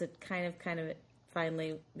Maverick is kind of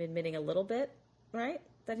finally admitting a little bit, right?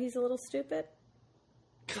 That he's a little stupid?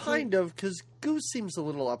 Kind of, because Goose seems a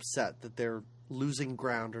little upset that they're losing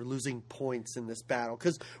ground or losing points in this battle.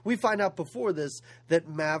 Because we find out before this that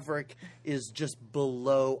Maverick is just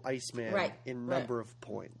below Iceman in number of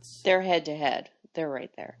points. They're head-to-head. They're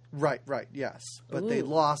right there. Right, yes. But they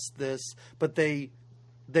lost this. But they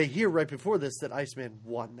hear right before this that Iceman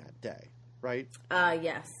won that day, right?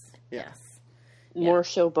 Yes. More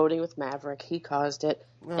showboating with Maverick. He caused it.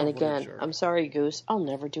 And again, I'm sorry, Goose. I'll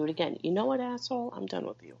never do it again. You know what, asshole? I'm done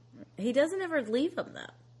with you. He doesn't ever leave him, though.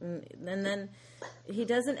 And then he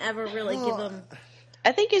doesn't ever really give him...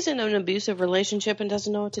 I think he's in an abusive relationship and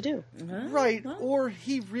doesn't know what to do. Right. Or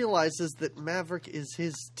he realizes that Maverick is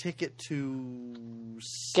his ticket to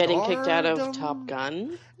getting kicked out of Top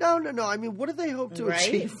Gun? No. I mean, what do they hope to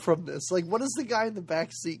achieve from this? Like, what does the guy in the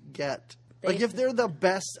back seat get? If they're the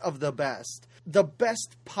best of the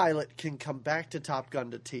best pilot can come back to Top Gun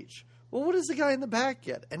to teach. Well, what does the guy in the back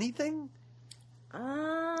get? Anything?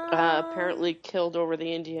 Apparently killed over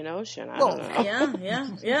the Indian Ocean. I don't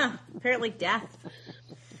know. Yeah. Apparently death.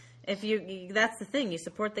 That's the thing. You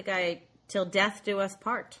support the guy till death do us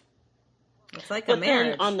part. It's like a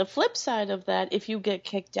marriage. But then on the flip side of that, if you get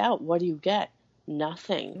kicked out, what do you get?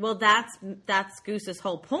 Nothing. Well, that's Goose's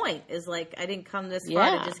whole point. Is like, I didn't come this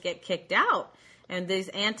far to just get kicked out. And these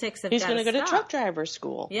antics have got to stop. He's going to go to truck driver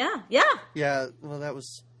school. Yeah. Yeah. Well, that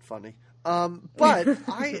was funny. But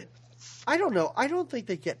I don't know. I don't think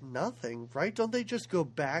they get nothing, right? Don't they just go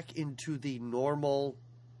back into the normal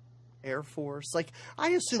Air Force? Like, I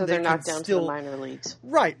assume so they're knocked down to the minor leagues.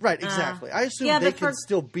 Right, exactly. I assume they can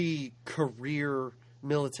still be career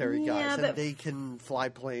military guys, and they can fly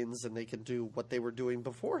planes, and they can do what they were doing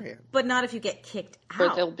beforehand. But not if you get kicked out.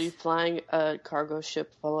 But they'll be flying a cargo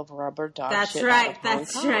ship full of rubber dog That's shit right.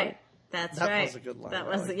 That's right. That was a good line. That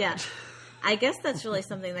was I guess that's really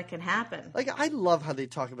something that can happen. Like, I love how they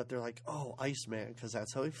talk about, they're like, oh, Iceman, because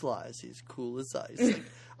that's how he flies. He's cool as ice. Like,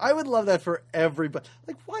 I would love that for everybody.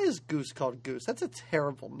 Like, why is Goose called Goose? That's a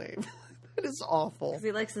terrible name. It is awful. Because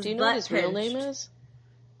he likes his Do you know what his real name is?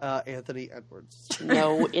 Anthony Edwards.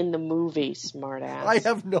 No, in the movie, smartass. I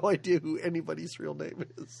have no idea who anybody's real name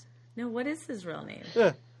is. No, what is his real name?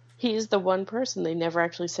 He's the one person. They never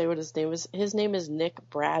actually say what his name is. His name is Nick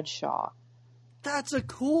Bradshaw. That's a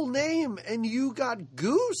cool name, and you got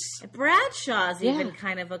Goose. Bradshaw's even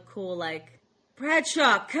kind of a cool, like,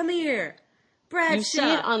 Bradshaw, come here. Bradshaw. You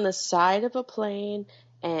see it on the side of a plane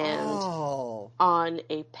and on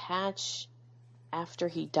a patch after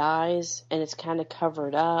he dies, and it's kind of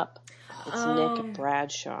covered up. It's Nick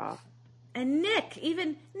Bradshaw. And Nick,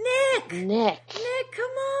 even Nick. Nick,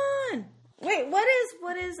 come on. Wait,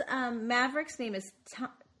 what is Maverick's name?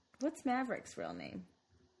 What's Maverick's real name?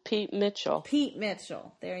 Pete Mitchell. Pete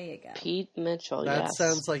Mitchell. There you go. Pete Mitchell, That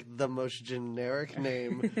sounds like the most generic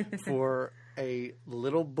name for a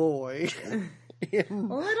little boy. I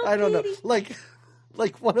don't know.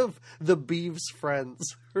 Like one of the Beeves'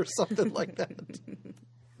 friends or something like that.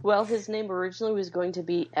 Well, his name originally was going to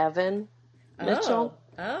be Evan Mitchell.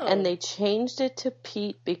 And they changed it to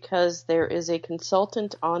Pete because there is a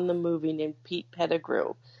consultant on the movie named Pete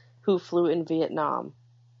Pettigrew who flew in Vietnam.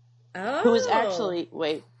 Who is actually,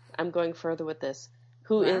 wait, I'm going further with this.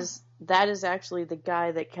 That is actually the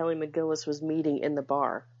guy that Kelly McGillis was meeting in the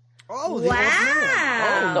bar. Oh, the old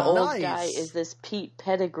man. The old guy is this Pete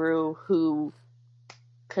Pettigrew who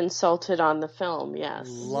consulted on the film, yes.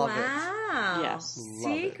 Love it. Yes.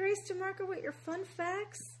 See, Grace DiMarco with your fun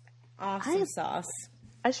facts? Awesome sauce.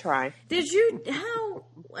 I try. Did you,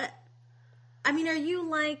 I mean, are you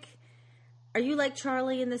like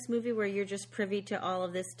Charlie in this movie where you're just privy to all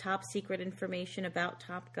of this top secret information about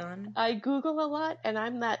Top Gun? I Google a lot, and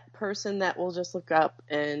I'm that person that will just look up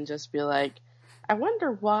and just be like, I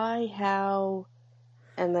wonder why, how,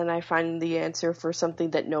 and then I find the answer for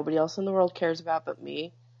something that nobody else in the world cares about but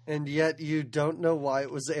me. And yet you don't know why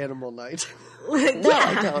it was Animal Night. No,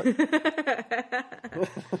 I don't.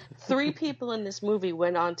 3 people in this movie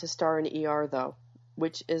went on to star in ER, though,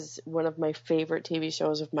 which is one of my favorite TV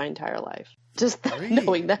shows of my entire life. Just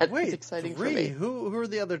knowing that is exciting for me. Who are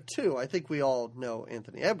the other 2? I think we all know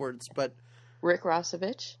Anthony Edwards, but... Rick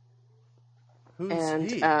Rossovich.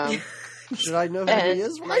 Who's he? Should I know who he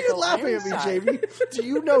is? Why are you laughing at me, Jamie? Do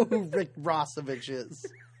you know who Rick Rossovich is?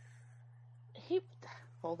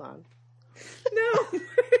 Hold on. No.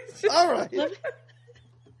 All right.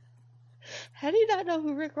 How do you not know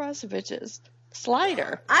who Rick Rossovich is?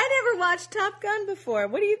 Slider. I never watched Top Gun before.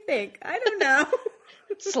 What do you think? I don't know.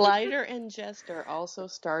 Slider and Jester also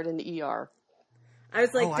starred in ER. I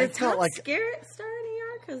was like, did Tom Skerritt star in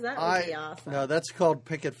ER? Because that would be awesome. No, that's called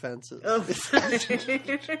Picket Fences. Oh.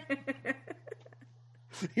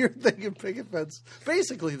 You're thinking Picket Fence.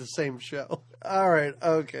 Basically the same show. All right,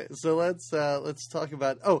 okay. So let's talk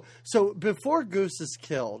about... so before Goose is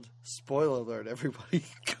killed, spoiler alert, everybody,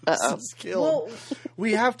 Goose is killed. Whoa.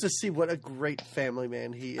 We have to see what a great family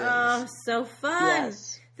man he is. Oh, so fun.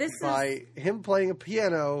 Yes. By him playing a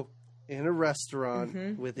piano in a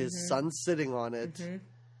restaurant with his son sitting on it. Mm-hmm.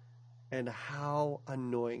 And how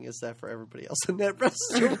annoying is that for everybody else in that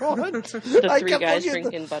restaurant? The 3 guys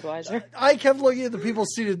drinking Budweiser. I kept looking at the people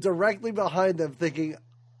seated directly behind them thinking,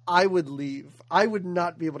 I would leave. I would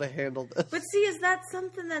not be able to handle this. But see, is that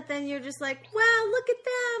something that then you're just like, wow, look at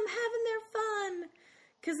them having their fun?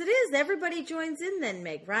 Because it is. Everybody joins in then.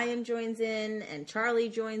 Meg Ryan joins in and Charlie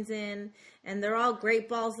joins in. And they're all great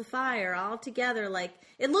balls of fire all together. Like,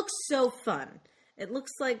 it looks so fun. It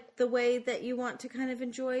looks like the way that you want to kind of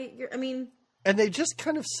enjoy And they just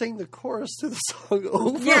kind of sing the chorus to the song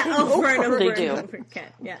over and over. They do. And over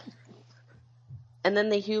again. Yeah. And then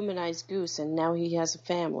they humanize Goose, and now he has a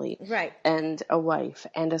family. Right. And a wife,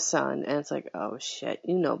 and a son. And it's like, oh, shit,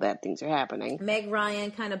 bad things are happening. Meg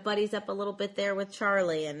Ryan kind of buddies up a little bit there with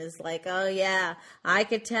Charlie and is like, oh, yeah, I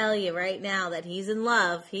could tell you right now that he's in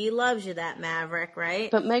love. He loves you, that Maverick,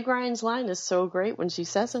 right? But Meg Ryan's line is so great when she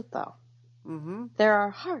says it, though. Mm-hmm. There are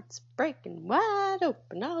hearts breaking wide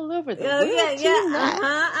open all over the world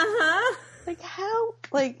tonight. Like, how?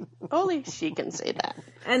 Like, only she can say that.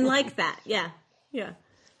 And like that, yeah.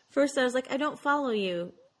 First I was like, I don't follow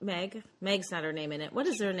you, Meg. Meg's not her name in it. What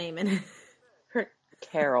is her name in it?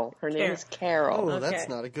 Carol. Her name is Carol. Oh, that's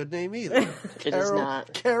not a good name either. It is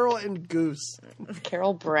not. Carol and Goose.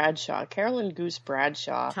 Carol Bradshaw. Carol and Goose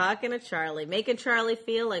Bradshaw. Talking to Charlie. Making Charlie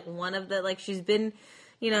feel like one of the, like she's been...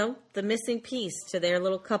 the missing piece to their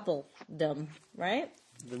little couple-dom, right?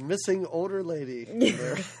 The missing older lady. Do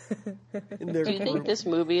you think this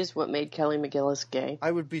movie is what made Kelly McGillis gay?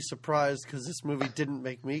 I would be surprised because this movie didn't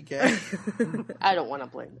make me gay. I don't want to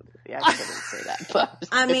blame the movie. I shouldn't say that. But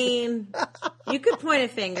I mean, you could point a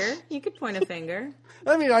finger.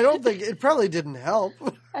 I mean, I don't think... It probably didn't help.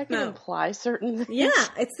 I can imply certain things. Yeah,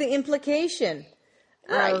 it's the implication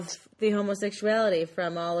of the homosexuality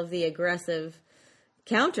from all of the aggressive...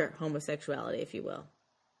 counter homosexuality, if you will.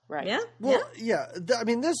 Right. Yeah. Well, yeah. I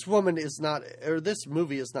mean, this movie is not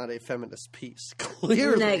a feminist piece.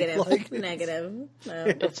 Clearly, Negative. Negative. No.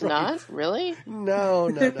 It's not? Really? No.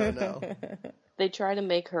 They try to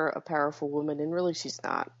make her a powerful woman, and really she's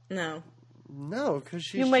not. No. No, because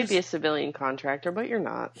she's You might be a civilian contractor, but you're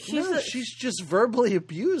not. She's just verbally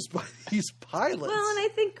abused by these pilots. Well, and I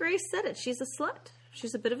think Grace said it. She's a slut.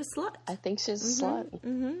 She's a bit of a slut. I think she's a slut.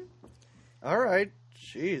 Mm-hmm. All right.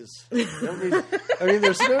 Jeez. There's no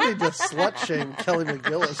need to slut shame Kelly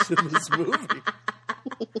McGillis in this movie.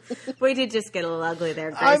 We did just get a little ugly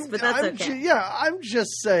there, Grace, but that's okay. I'm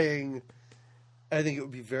just saying, I think it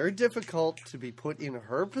would be very difficult to be put in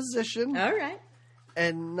her position. All right.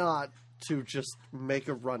 And not to just make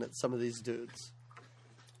a run at some of these dudes.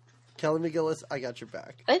 Kelly McGillis, I got your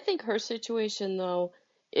back. I think her situation, though,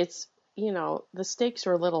 it's, the stakes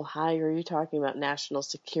are a little higher. You're talking about national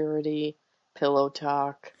security, pillow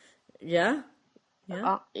talk. Yeah.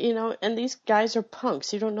 And these guys are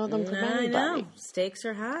punks. You don't know them from anybody. I know. Stakes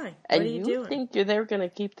are high. And what are you doing? Think they're going to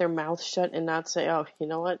keep their mouth shut and not say, oh, you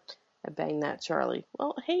know what? I banged that Charlie.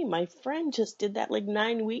 Well, hey, my friend just did that like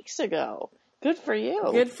 9 weeks ago. Good for you.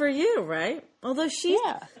 Good for you, right? Although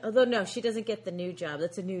no, she doesn't get the new job.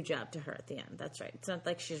 That's a new job to her at the end. That's right. It's not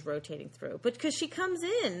like she's rotating through. But because she comes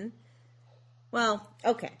in, well,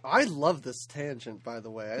 okay. I love this tangent, by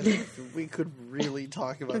the way. I think we could really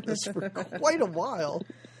talk about this for quite a while.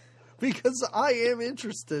 Because I am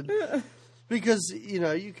interested. Because,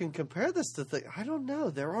 you can compare this to things. I don't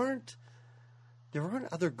know. There aren't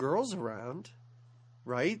other girls around.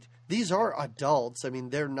 Right? These are adults. I mean,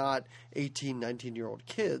 they're not 18, 19-year-old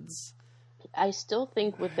kids. I still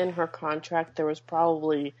think within her contract there was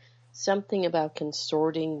probably something about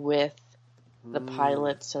consorting with the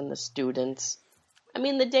pilots and the students. I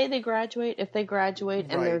mean, the day they graduate, if they graduate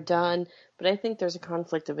and they're done, but I think there's a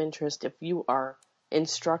conflict of interest if you are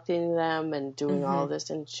instructing them and doing all this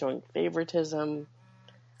and showing favoritism.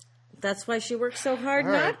 That's why she works so hard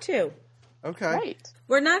not to. Okay. Right.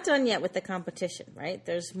 We're not done yet with the competition, right?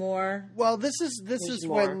 There's more. Well, this is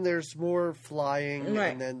when there's more flying, right.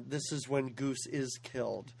 And then this is when Goose is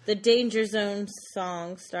killed. The Danger Zone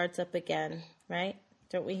song starts up again, right?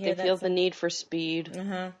 Don't we hear that? They feel the need for speed.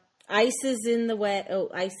 Uh-huh. Ice is in the way. Oh,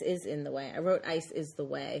 ice is in the way. I wrote ice is the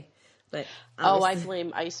way. But I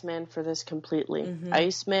blame Iceman for this completely.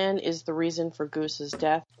 Iceman is the reason for Goose's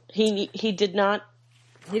death. He did not.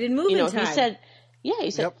 He didn't move in time.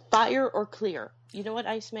 He said fire or clear. You know what,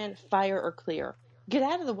 Iceman? Fire or clear. Get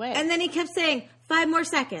out of the way. And then he kept saying, 5 more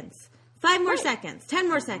seconds. 5 more seconds. 10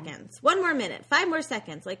 more seconds. 1 more minute. 5 more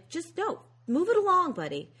seconds. Like, just move it along,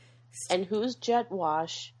 buddy. And whose jet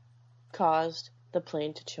wash caused the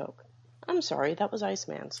plane to choke? I'm sorry, that was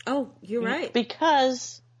Iceman's. Oh, you're right.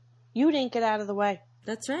 Because you didn't get out of the way.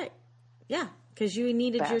 That's right. Yeah, because you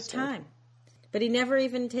needed your time. But he never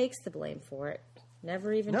even takes the blame for it.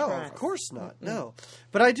 Never even tries. No, of course not. No.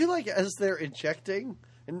 But I do like as they're ejecting,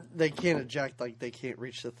 and they can't eject, like they can't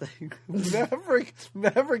reach the thing.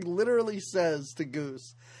 Maverick literally says to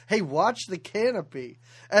Goose, hey, watch the canopy,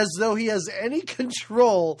 as though he has any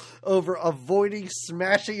control over avoiding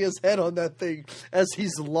smashing his head on that thing as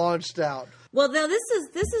he's launched out. Well, now this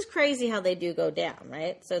is crazy how they do go down,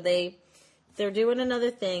 right? So they're doing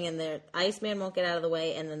another thing, and their Iceman won't get out of the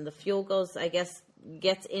way, and then the fuel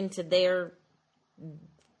gets into their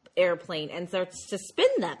airplane and starts to spin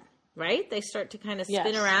them, right? They start to kind of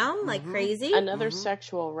spin around like crazy. Another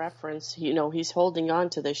sexual reference, he's holding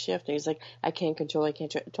on to the shift and he's like, I can't control. It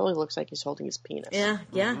totally looks like he's holding his penis. Yeah,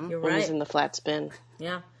 you're right. When he's in the flat spin.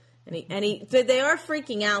 Yeah. And they are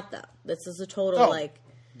freaking out though. This is a total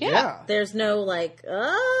there's no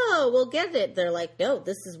we'll get it. They're like, no,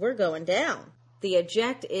 we're going down. The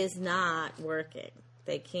eject is not working.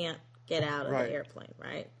 They can't get out of the airplane,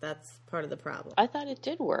 right? That's part of the problem. I thought it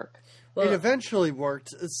did work. Well, it eventually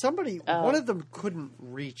worked. One of them couldn't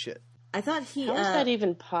reach it. I thought How is that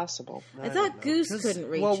even possible? I thought Goose couldn't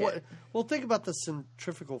reach it. Well, think about the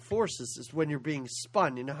centrifugal forces. Is when you're being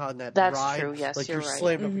spun. You know how in that That's ride, true. Yes, like you're right.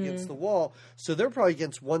 slammed up against the wall. So they're probably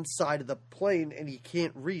against one side of the plane, and he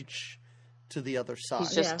can't reach to the other side.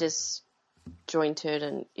 He's just disjointed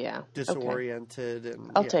and disoriented,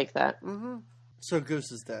 and I'll take that. Mm-hmm. So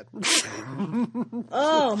Goose is dead.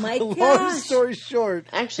 Oh my gosh! Long story short,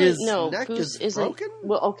 actually, his no, neck Goose is broken.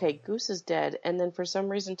 Well, okay, Goose is dead, and then for some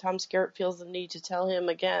reason, Tom Skerritt feels the need to tell him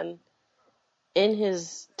again in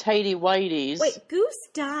his tighty whities. Wait, Goose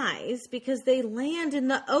dies because they land in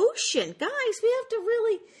the ocean, guys. We have to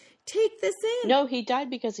really take this in. No, he died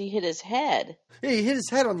because he hit his head. Yeah, he hit his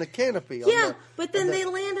head on the canopy. But then they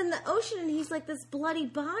land in the ocean, and he's like this bloody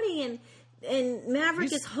body, and And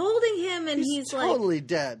Maverick is holding him, and he's like... totally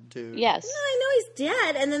dead, dude. Yes. No, I know he's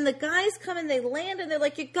dead. And then the guys come and they land, and they're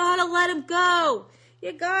like, you gotta let him go.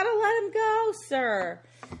 You gotta let him go, sir.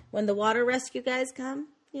 When the water rescue guys come,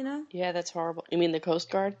 you know? Yeah, that's horrible. You mean the Coast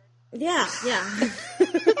Guard? Yeah.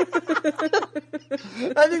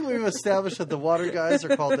 I think we've established that the water guys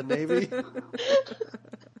are called the Navy.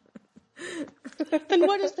 Then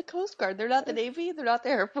what is the Coast Guard? They're not the Navy? They're not the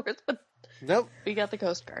Air Force? Nope. We got the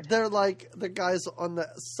Coast Guard. They're like the guys on the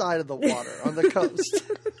side of the water, on the coast.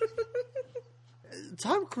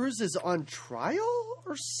 Tom Cruise is on trial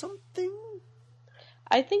or something?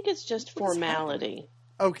 I think it's just formality.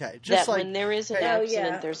 Okay. Just that when there is an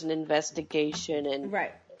accident, there's an investigation, and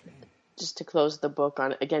just to close the book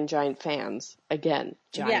on, again, giant fans. Again,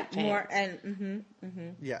 giant fans. More, and,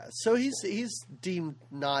 Yeah, so he's deemed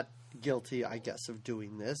not guilty, I guess, of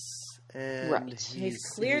doing this. And he's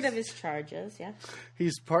cleared of his charges,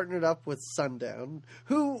 He's partnered up with Sundown,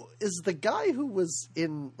 who is the guy who was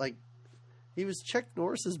in, like, he was Chuck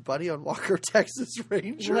Norris's buddy on Walker, Texas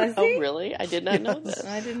Ranger. Was he? Oh, really? I did not know this.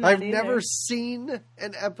 I did not I've never seen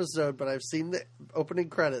an episode, but I've seen the opening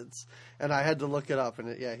credits, and I had to look it up, and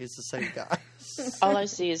he's the same guy. All I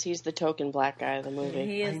see is he's the token black guy of the movie.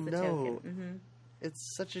 He is the token. Mm-hmm.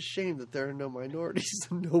 It's such a shame that there are no minorities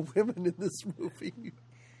and no women in this movie.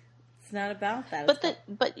 It's not about that.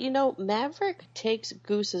 But you know, Maverick takes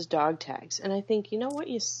Goose's dog tags, and I think, you know what,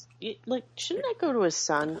 you like, shouldn't I go to his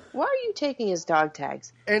son? Why are you taking his dog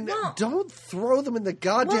tags? And don't throw them in the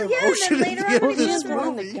goddamn ocean at the end of this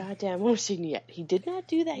movie. In the goddamn ocean yet. He did not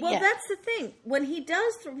do that yet. Well, that's the thing. When he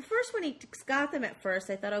does, first when he got them at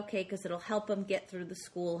first, I thought, okay, because it'll help him get through the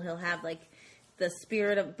school. He'll have, like, the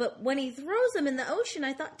spirit of... But when he throws them in the ocean,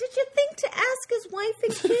 I thought, did you think to ask his wife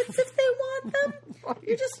and kids if they want them?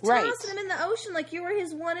 You're just tossing them in the ocean like you were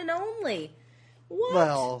his one and only. What?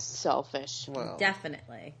 Well, selfish. Well,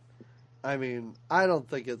 definitely. I mean, I don't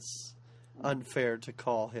think it's unfair to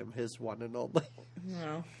call him his one and only.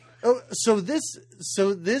 No. Oh, so this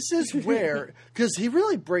is where, because he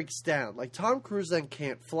really breaks down. Like, Tom Cruise then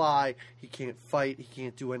can't fly, he can't fight, he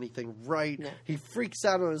can't do anything right. No. He freaks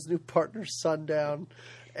out on his new partner, Sundown.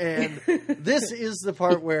 And this is the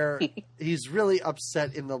part where he's really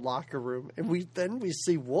upset in the locker room. And we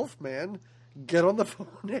see Wolfman get on the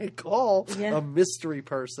phone and call a mystery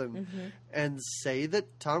person and say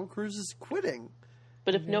that Tom Cruise is quitting.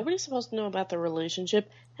 But if nobody's supposed to know about the relationship,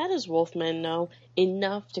 how does Wolfman know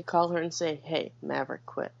enough to call her and say, hey, Maverick,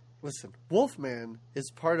 quit? Listen, Wolfman is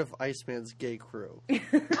part of Iceman's gay crew.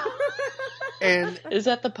 And is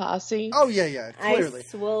that the posse? Oh, yeah, clearly.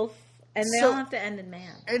 Ice Wolf. And they all have to end in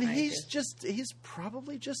man. And he's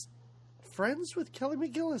probably just friends with Kelly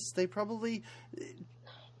McGillis. They probably...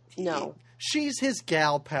 No. She's his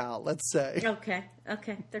gal pal, let's say. Okay.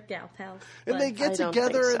 They're gal pals. And they get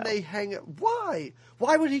together and they hang out. Why?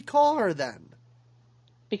 Why would he call her then?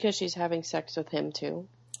 Because she's having sex with him, too.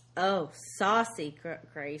 Oh, saucy,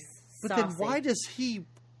 Grace. But then why does he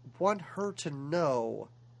want her to know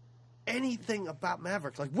anything about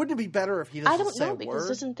Maverick? Like, wouldn't it be better if he doesn't say a word? I don't know, because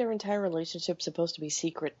isn't their entire relationship supposed to be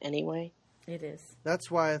secret anyway? It is. That's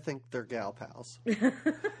why I think they're gal pals.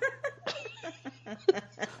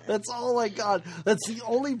 That's all I got. That's the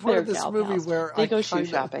only part of this movie where they go shoe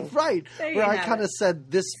shopping. Right. Where I kind of said,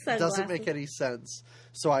 this doesn't make any sense.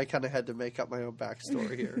 So I kind of had to make up my own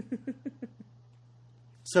backstory here.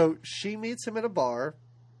 So she meets him at a bar,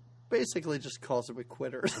 basically just calls him a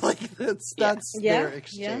quitter. Like, that's their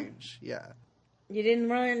exchange. Yeah. You didn't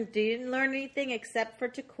learn anything except for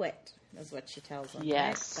to quit, is what she tells him.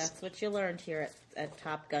 Yes. Right? That's what you learned here at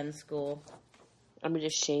Top Gun School. I'm going to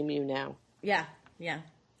shame you now. Yeah.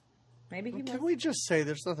 Maybe he Can we just say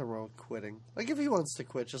there's nothing wrong with quitting? Like, if he wants to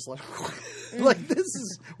quit, just let him quit. Like, this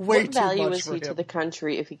is way too much for him. What value is he to the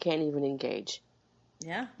country if he can't even engage?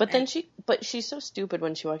 Yeah. But then she's so stupid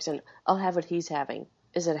when she walks in. I'll have what he's having.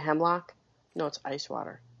 Is it a hemlock? No, it's ice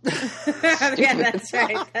water. Yeah, that's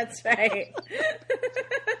right.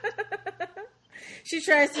 She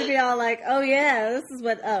tries to be all like, oh yeah, this is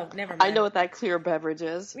what, never mind. I know what that clear beverage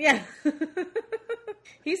is. Yeah.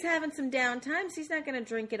 He's having some down times. He's not going to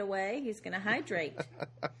drink it away. He's going to hydrate.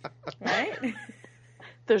 Right?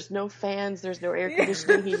 There's no fans. There's no air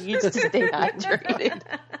conditioning. He needs to stay hydrated.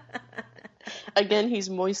 Again, he's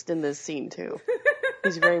moist in this scene, too.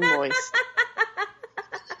 He's very moist.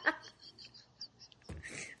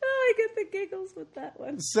 I get the giggles with that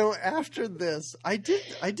one. So after this, I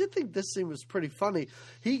did think this scene was pretty funny.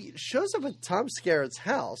 He shows up at Tom Skerritt's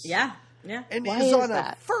house. Yeah. And he's on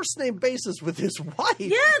a first name basis with his wife.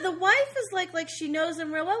 Yeah, the wife is like she knows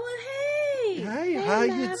him real well. Well, hey, how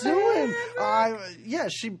you doing?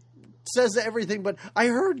 She says everything, but I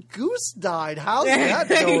heard Goose died. How's that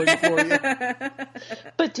going for you?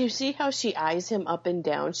 But do you see how she eyes him up and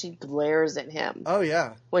down? She glares at him. Oh,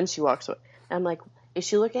 yeah. When she walks away. I'm like, is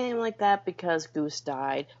she looking at him like that because Goose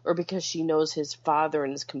died? Or because she knows his father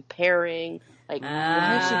and is comparing? Like,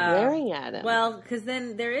 why is she glaring at him? Well, because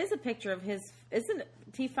then there is a picture of his... Isn't it,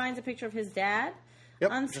 he finds a picture of his dad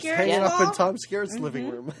on just Skerritt's hanging wall? up in Tom Skerritt's living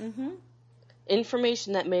room. Mm-hmm.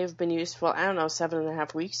 Information that may have been useful, I don't know,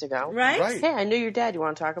 7.5 weeks ago. Right? Hey, I knew your dad. You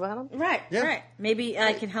want to talk about him? Right, right. Maybe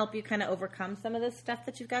I can help you kind of overcome some of this stuff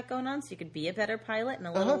that you've got going on so you could be a better pilot and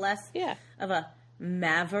a little less of a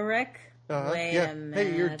maverick. Wait a minute.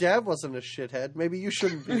 Hey, your dad wasn't a shithead. Maybe you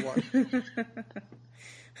shouldn't be one.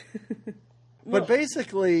 But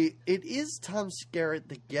basically, it is Tom Skerritt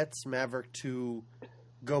that gets Maverick to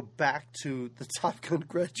go back to the Top Gun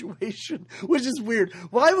graduation, which is weird.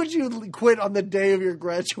 Why would you quit on the day of your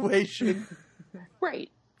graduation?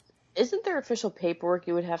 Right. Isn't there official paperwork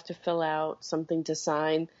you would have to fill out, something to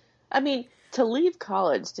sign? I mean, to leave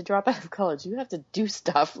college, to drop out of college, you have to do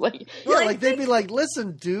stuff. They'd be like,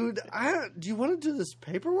 listen, dude, do you want to do this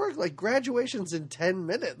paperwork? Like, graduation's in 10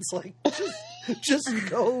 minutes. Like, just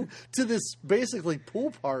go to this basically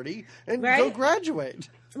pool party and go graduate.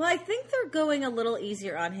 Well, I think they're going a little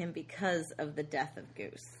easier on him because of the death of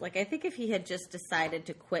Goose. Like, I think if he had just decided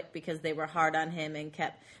to quit because they were hard on him and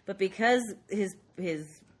but because his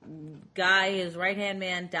guy, his right-hand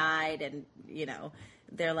man died and,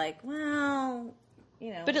 they're like, well,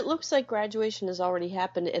 But it looks like graduation has already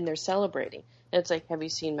happened and they're celebrating. And it's like, have you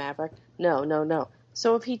seen Maverick? No.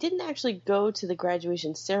 So if he didn't actually go to the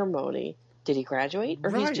graduation ceremony, did he graduate? Or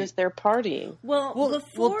he's just there partying? Well,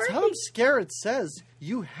 Tom Skerritt says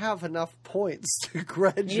you have enough points to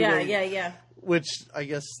graduate. Yeah. Which, I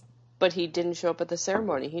guess... But he didn't show up at the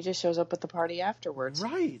ceremony. He just shows up at the party afterwards.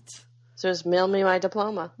 Right. So just mail me my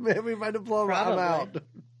diploma. Mail me my diploma. Probably. I'm out.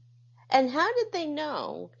 And how did they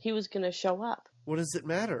know he was going to show up? What does it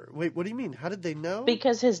matter? Wait, what do you mean? How did they know?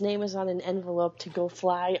 Because his name is on an envelope to go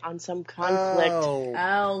fly on some conflict.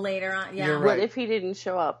 Oh, later on. Yeah. You're right. What if he didn't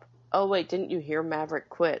show up? Oh, wait, didn't you hear Maverick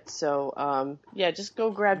quit? So, just go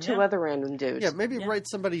grab two other random dudes. Yeah, maybe write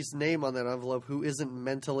somebody's name on that envelope who isn't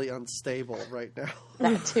mentally unstable right now.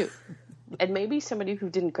 That too. And maybe somebody who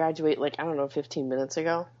didn't graduate, 15 minutes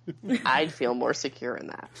ago. I'd feel more secure in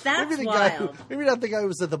that. That's wild. Maybe not the guy who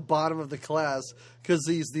was at the bottom of the class, because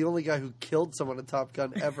he's the only guy who killed someone in Top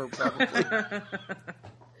Gun ever, probably.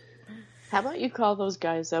 How about you call those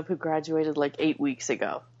guys up who graduated 8 weeks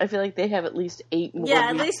ago? I feel like they have at least 8 more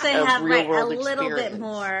at weeks least they of have real-world a little experience. bit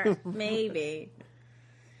more, maybe.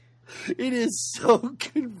 It is so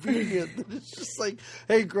convenient that it's just like,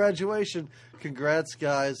 hey, graduation, congrats,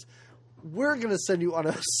 guys. We're going to send you on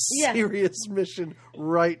a serious mission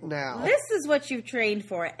right now. This is what you've trained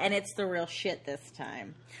for, and it's the real shit this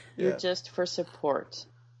time. You're just for support.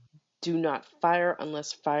 Do not fire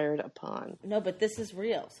unless fired upon. No, but this is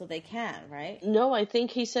real, so they can, right? No, I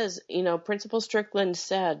think he says, Principal Strickland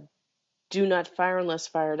said, do not fire unless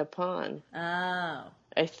fired upon. Oh.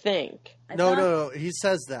 I think. No. He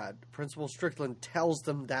says that. Principal Strickland tells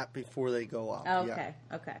them that before they go up. Okay.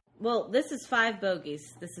 Well, this is 5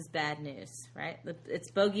 bogeys. This is bad news, right?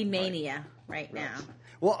 It's bogey mania right now.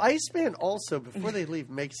 Well, Iceman also, before they leave,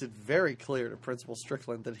 makes it very clear to Principal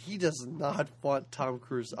Strickland that he does not want Tom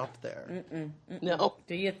Cruise up there. No.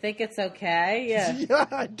 Do you think it's okay? Yeah. Yeah,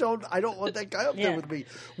 I don't want that guy up there with me.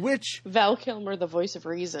 Which Val Kilmer, the voice of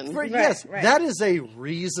reason. Yes, that is a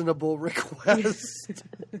reasonable request.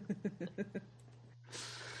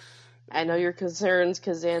 I know your concerns,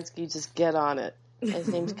 Kazansky. Just get on it. His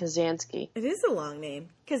name's Kazansky. It is a long name.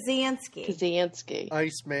 Kazansky.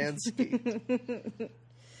 Icemansky.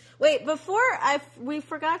 Wait, we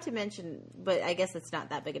forgot to mention, but I guess it's not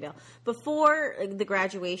that big a deal. Before the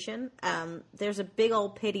graduation, there's a big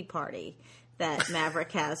old pity party that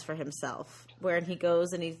Maverick has for himself, where he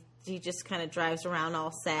goes and he just kind of drives around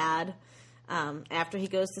all sad. After he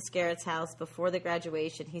goes to Skerritt's house before the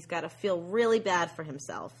graduation, he's got to feel really bad for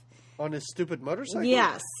himself. On his stupid motorcycle?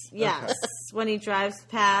 Yes. Okay. When he drives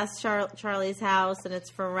past Charlie's house and it's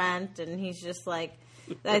for rent, and he's just like,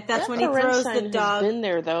 that's when he throws the dog. Has been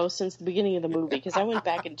there though since the beginning of the movie because I went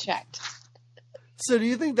back and checked. So do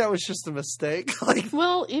you think that was just a mistake?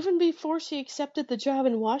 Well, even before she accepted the job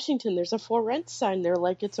in Washington, there's a for rent sign there,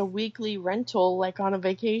 like it's a weekly rental, on a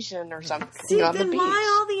vacation or something. See, on then the beach.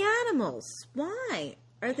 why all the animals? Why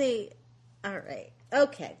are they? All right,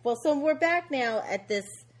 okay. Well, so we're back now at this.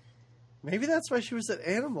 Maybe that's why she was at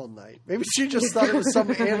Animal Night. Maybe she just thought it was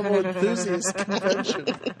some animal enthusiast convention.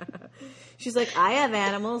 She's like, I have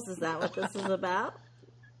animals. Is that what this is about?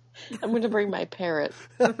 I'm going to bring my parrot.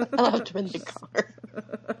 I left him in the car.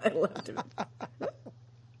 I left him.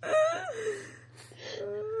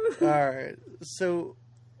 All right. So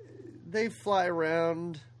they fly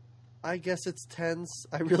around. I guess it's tense.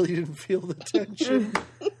 I really didn't feel the tension.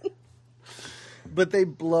 But they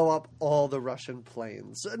blow up all the Russian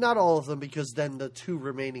planes. Not all of them, because then the 2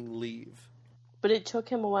 remaining leave. But it took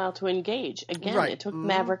him a while to engage. Again, It took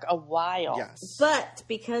Maverick a while. Yes. But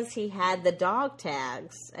because he had the dog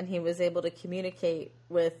tags and he was able to communicate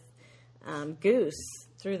with Goose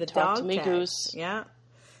through the dog tags. Talk to me, Goose. Yeah.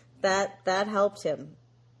 That helped him,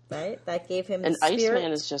 right? That gave him the spirit. And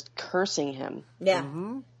Iceman is just cursing him. Yeah.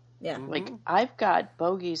 Mm-hmm. Yeah. Like, I've got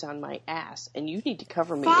bogeys on my ass, and you need to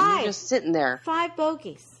cover me. 5. And you're just sitting there. 5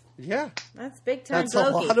 bogeys. Yeah. That's big time That's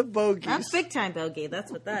bogey. A lot of bogeys. That's big time bogey.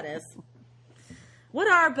 That's what that is. What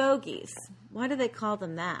are bogeys? Why do they call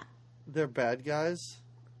them that? They're bad guys.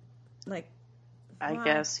 Like, I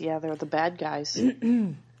guess, yeah, they're the bad guys.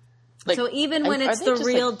 Like, so even when it's the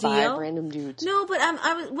real deal, 5 random dudes. No, but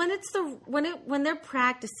when they're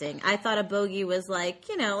practicing, I thought a bogey was like,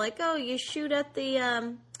 oh, you shoot at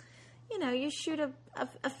the, you shoot a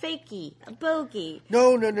fakie, a bogey.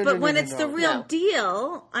 No. But when it's the real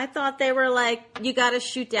deal, I thought they were like, you got to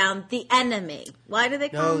shoot down the enemy. Why do they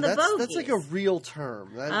call them the bogeys? That's like a real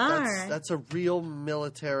term. That's a real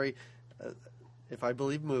military. If I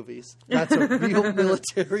believe movies, that's a real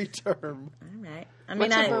military term. All right.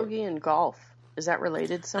 What's a bogey in golf? Is that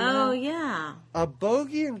related somehow? Oh, yeah. A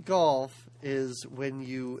bogey in golf is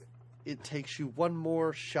when it takes you one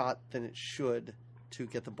more shot than it should to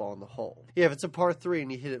get the ball in the hole. Yeah, if it's a par 3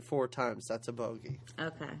 and you hit it 4 times, that's a bogey.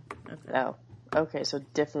 Okay. Oh, okay, so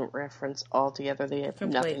different reference altogether. They have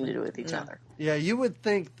nothing to do with each other. Yeah, you would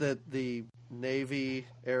think that the Navy,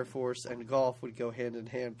 Air Force, and golf would go hand in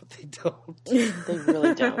hand, but they don't. They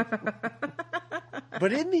really don't.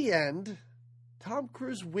 But in the end, Tom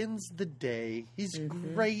Cruise wins the day. He's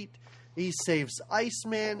great. He saves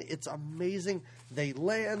Iceman. It's amazing. They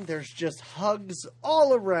land. There's just hugs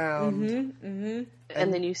all around. And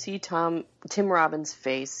then you see Tim Robbins'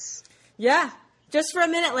 face. Yeah. Just for a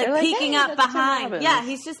minute, like peeking up behind. Yeah,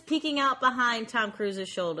 he's just peeking out behind Tom Cruise's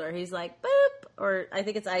shoulder. He's like, boop. Or I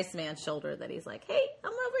think it's Iceman's shoulder that he's like, hey,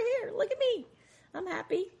 I'm over here. Look at me. I'm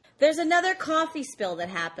happy. There's another coffee spill that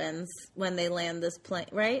happens when they land this plane,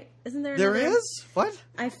 right? Isn't there another? There is? What?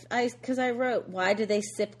 Because I wrote, why do they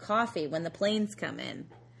sip coffee when the planes come in?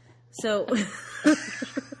 So...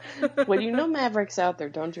 When you know Maverick's out there,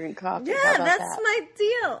 don't drink coffee. Yeah, that's my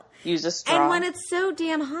deal. Use a straw. And when it's so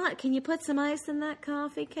damn hot, can you put some ice in that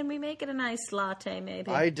coffee? Can we make it an iced latte,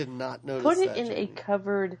 maybe? I did not notice that. Put it that, in Jamie. a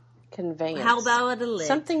covered conveyance. How about a lid?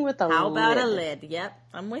 Something with a lid. How about a lid? Yep,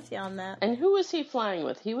 I'm with you on that. And who was he flying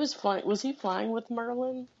with? Was he flying with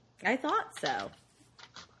Merlin? I thought so.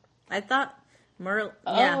 I thought Merlin.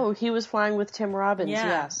 Oh, he was flying with Tim Robbins. Yeah.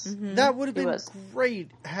 Yes, that would have been great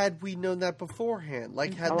had we known that beforehand.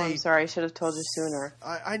 Like, had they? I'm sorry, I should have told you sooner.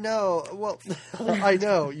 I know. Well, I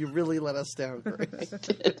know you really let us down, Grace. I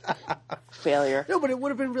did. Failure. No, but it would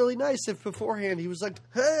have been really nice if beforehand he was like,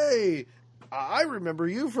 "Hey, I remember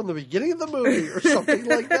you from the beginning of the movie," or something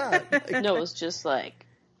like that. Like, no, it was just like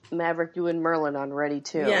Maverick, you and Merlin on Ready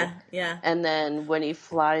Too. Yeah. And then when he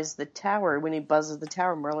flies the tower, when he buzzes the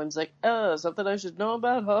tower, Merlin's like, "Oh, something I should know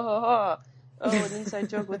about? Ha ha ha! Oh, an inside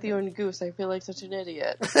joke with you and Goose. I feel like such an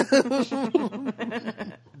idiot."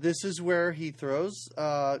 This is where he throws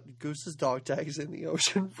Goose's dog tags in the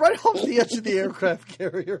ocean, right off the edge of the aircraft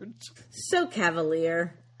carrier. So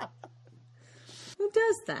cavalier. Who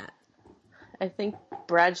does that? I think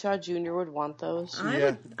Bradshaw Jr. would want those.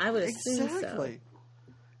 I would assume exactly. So.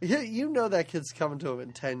 Yeah, you know that kid's coming to him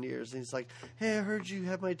in 10 years, and he's like, "Hey, I heard you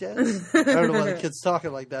have my dad's..." I don't know why the kid's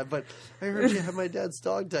talking like that, but I heard you have my dad's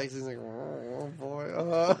dog tags. He's like, "Oh, boy."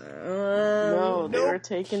 No, they were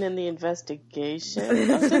taken in the investigation.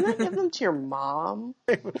 Didn't I give them to your mom?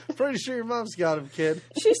 Pretty sure your mom's got them, kid.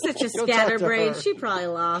 She's such a scatterbrain. She probably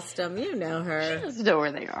lost them. You know her. She doesn't know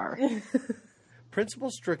where they are. Principal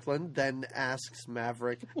Strickland then asks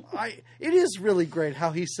Maverick, it is really great how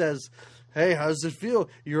he says, "Hey, how does it feel?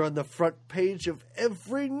 You're on the front page of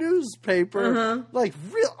every newspaper." Like,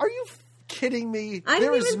 are you kidding me?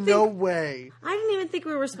 There is no way. I didn't even think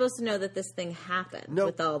we were supposed to know that this thing happened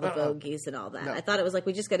with all the bogeys and all that. No. I thought it was like,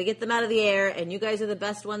 we just got to get them out of the air, and you guys are the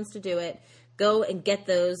best ones to do it. Go and get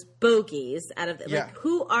those bogeys out of the... Yeah. Like,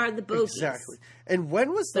 who are the bogeys? Exactly. And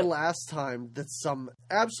when was the last time that some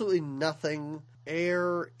absolutely nothing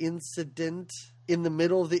air incident in the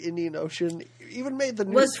middle of the Indian Ocean even made the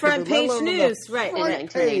news? Was front page news, right. In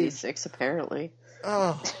 1986, apparently.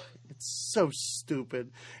 Oh, It's so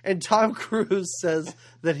stupid. And Tom Cruise says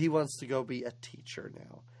that he wants to go be a teacher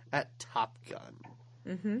now at Top Gun.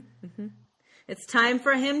 Mm-hmm. Mm-hmm. It's time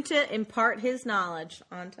for him to impart his knowledge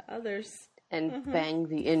onto others. And bang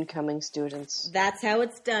the incoming students. That's how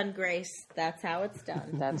it's done, Grace. That's how it's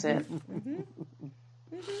done. That's it.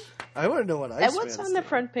 I want to know what Iceman. And what's on the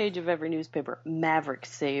front page of every newspaper? Maverick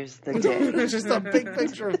saves the day. It's just a big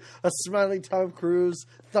picture of a smiling Tom Cruise,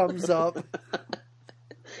 thumbs up.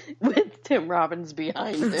 With Tim Robbins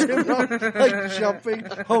behind him. Like jumping,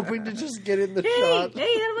 hoping to just get in the shot.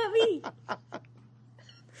 Hey, how about me?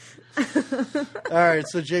 All right,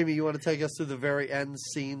 so Jamie, you want to take us to the very end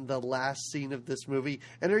scene, the last scene of this movie?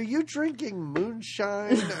 And are you drinking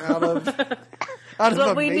moonshine out of That's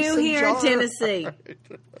what we do here in Tennessee.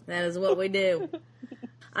 That is what we do.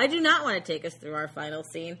 I do not want to take us through our final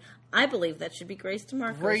scene. I believe that should be Grace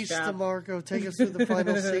DiMarco's Grace job. DiMarco, take us through the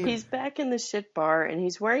final scene. He's back in the shit bar, and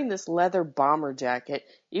he's wearing this leather bomber jacket.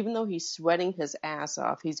 Even though he's sweating his ass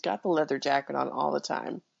off, he's got the leather jacket on all the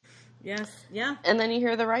time. Yes, yeah. And then you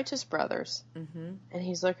hear the Righteous Brothers. Mm-hmm. And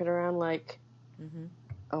he's looking around like,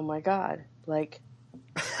 oh my God. Like,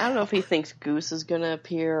 I don't know if he thinks Goose is going to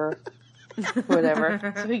appear,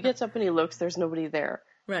 whatever. So he gets up and he looks, there's nobody there.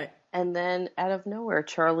 Right. And then out of nowhere,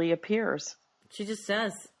 Charlie appears. She just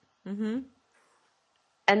says. Mm-hmm.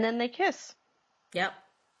 And then they kiss. Yep.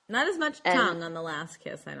 Not as much tongue on the last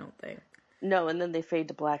kiss, I don't think. No, and then they fade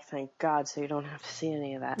to black, thank God, so you don't have to see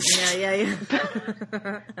any of that.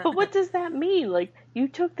 Yeah. But what does that mean? Like, you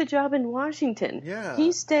took the job in Washington. Yeah.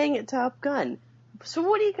 He's staying at Top Gun. So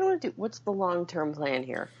what are you going to do? What's the long-term plan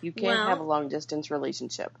here? You can't have a long-distance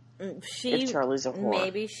relationship if Charlie's a whore.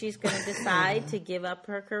 Maybe she's going to decide to give up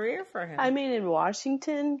her career for him. I mean, in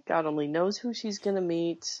Washington, God only knows who she's going to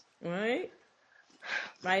meet. Right?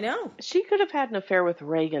 I know. She could have had an affair with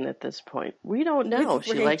Reagan at this point. We don't know.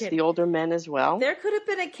 She likes the older men as well. There could have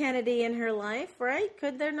been a Kennedy in her life, right?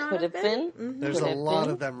 Could there not could have been? Mm-hmm. There's a lot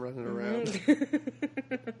of them running around.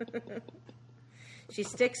 She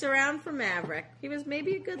sticks around for Maverick. He was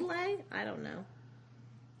maybe a good lay. I don't know.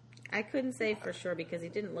 I couldn't say for sure because he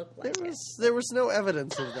didn't look like it. There was no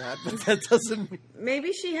evidence of that, but that doesn't mean...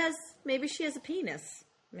 Maybe she has a penis.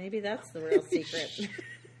 Maybe that's the real secret.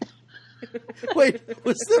 Wait,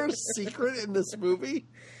 was there a secret in this movie?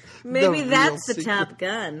 Maybe that's the Top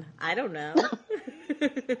Gun. I don't know.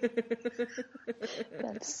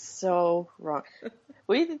 That's so wrong.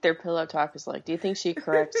 What do you think their pillow talk is like? Do you think she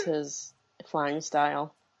corrects his flying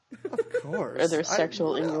style? Of course. Or their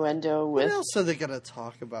sexual innuendo with... What else are they going to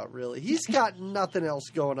talk about, really? He's got nothing else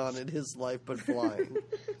going on in his life but flying.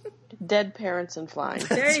 Dead parents and flying.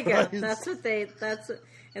 There you go.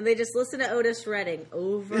 And they just listen to Otis Redding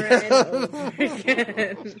over and over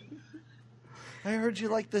again. I heard you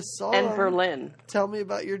like this song. And Berlin. Tell me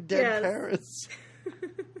about your dead parents.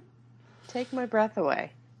 Take my breath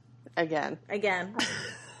away. Again.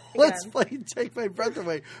 Let's play Take My Breath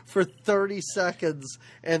Away for 30 seconds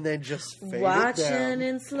and then just fade it down. Watching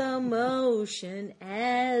in slow motion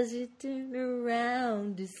as you turn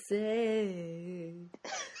around to say,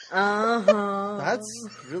 That's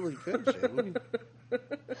really good, Jamie.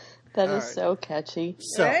 That is so catchy.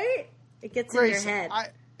 So, right? It gets Grace, in your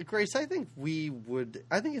head. Grace, I think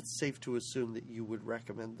it's safe to assume that you would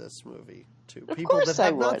recommend this movie to people that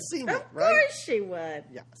have not seen it, right? Of course she would.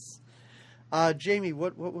 Yes. Jamie,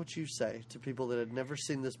 what would you say to people that had never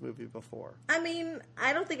seen this movie before? I mean,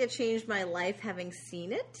 I don't think it changed my life having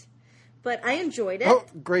seen it, but I enjoyed it. Oh,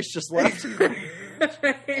 Grace just left.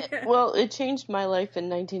 Well, it changed my life in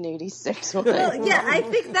 1986. Well, yeah, I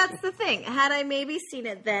think that's the thing. Had I maybe seen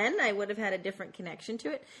it then, I would have had a different connection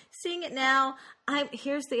to it. Seeing it now,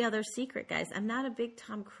 here's the other secret, guys. I'm not a big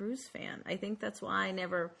Tom Cruise fan. I think that's why I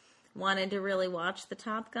never wanted to really watch the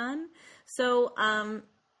Top Gun. So, I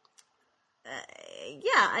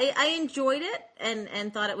enjoyed it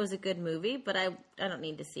and thought it was a good movie, but I don't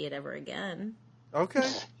need to see it ever again. Okay.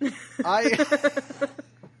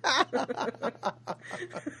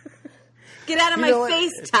 Get out of my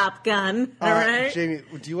face, Top Gun. All right? Jamie,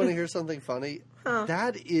 do you want to hear something funny? Huh.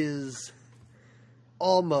 That is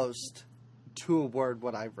almost to a word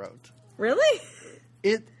what I wrote. Really?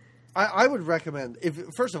 I would recommend,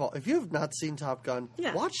 first of all, if you have not seen Top Gun,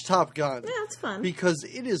 watch Top Gun. Yeah, it's fun. Because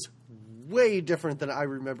it is way different than I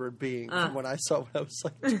remember it being from when I saw it when I was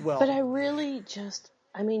like 12. But I really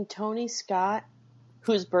Tony Scott,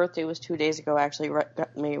 whose birthday was 2 days ago, actually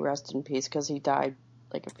may rest in peace because he died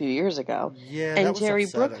like a few years ago. Yeah, and that was Jerry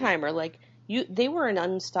upsetting. Bruckheimer, they were an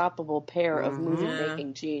unstoppable pair of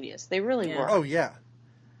movie-making genius. They really were. Oh, yeah.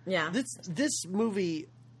 Yeah. This movie,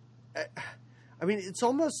 I mean, it's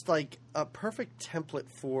almost like a perfect template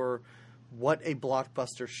for what a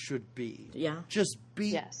blockbuster should be. Yeah. Just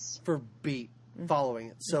beat for beat following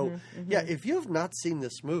it. So, yeah, if you have not seen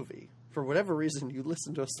this movie, for whatever reason you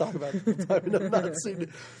listen to us talk about it all the time and have not seen it,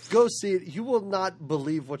 go see it. You will not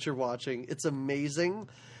believe what you're watching. It's amazing.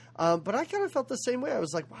 But I kind of felt the same way. I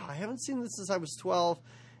was like, wow, I haven't seen this since I was 12.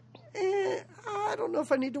 I don't know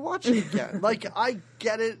if I need to watch it again. Like, I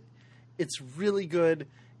get it. It's really good.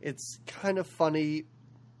 It's kind of funny,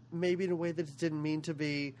 maybe in a way that it didn't mean to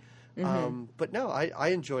be. But no, I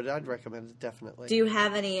enjoyed it. I'd recommend it, definitely. Do you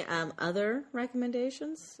have any other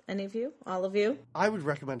recommendations? Any of you? All of you? I would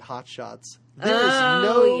recommend Hot Shots. There is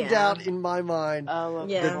no doubt in my mind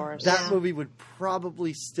that movie would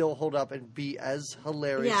probably still hold up and be as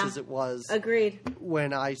hilarious as it was. Agreed.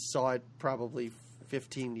 When I saw it probably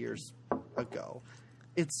 15 years ago.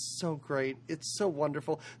 It's so great. It's so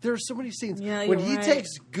wonderful. There are so many scenes. Yeah, when he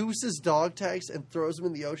takes Goose's dog tags and throws them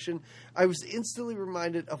in the ocean, I was instantly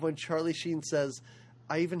reminded of when Charlie Sheen says,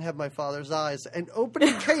 I even have my father's eyes, and open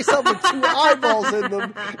a case up with 2 eyeballs in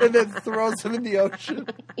them and then throws them in the ocean.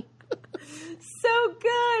 So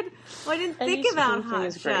good. Well, I didn't think about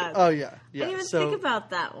Hot Shots. Oh, yeah. I didn't even think about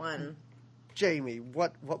that one. Jamie,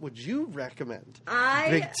 what would you recommend?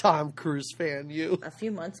 Big Tom Cruise fan, you. A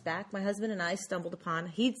few months back, my husband and I stumbled upon,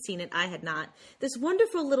 he'd seen it, I had not, this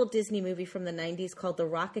wonderful little Disney movie from the 90s called The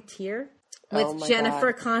Rocketeer with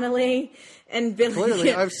Jennifer Connelly and Billy.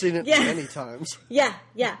 Clearly, I've seen it many times. Yeah.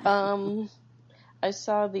 I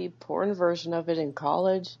saw the porn version of it in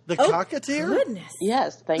college. The Cocketeer? Goodness.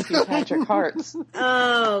 Yes, thank you, Patrick Hartz.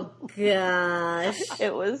 Oh, gosh.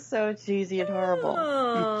 It was so cheesy and horrible.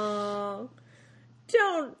 Oh.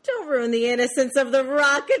 Don't ruin the innocence of the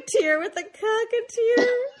Rocketeer with the Cocketeer.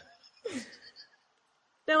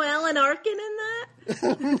 No Alan Arkin in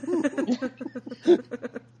that?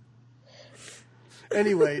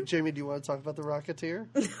 Anyway, Jamie, do you want to talk about the Rocketeer?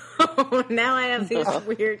 Oh, now I have these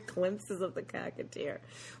weird glimpses of the Cocketeer.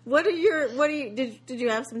 Did you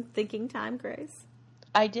have some thinking time, Grace?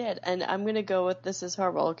 I did, and I'm going to go with this is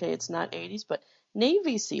horrible. Okay, it's not 80s, but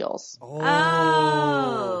Navy SEALs.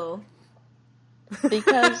 Oh.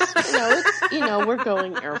 Because, we're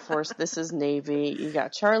going Air Force. This is Navy. You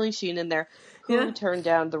got Charlie Sheen in there, who turned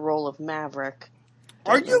down the role of Maverick.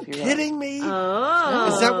 Are you kidding me?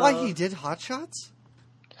 Oh. Is that why he did Hot Shots?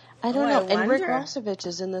 I don't know. And Rick Rossovich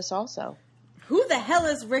is in this also. Who the hell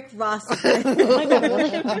is Rick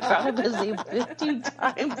Rossovich? I've seen 15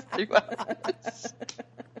 times throughout this.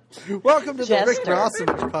 Welcome to the Rick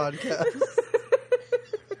Rossovich podcast.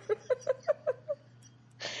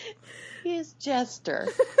 He's Jester.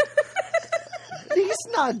 He's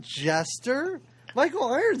not Jester.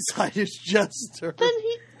 Michael Ironside is Jester. Then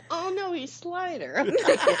he's Slider.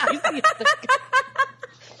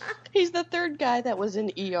 He's the third guy that was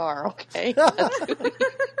in ER, okay? That's who he is.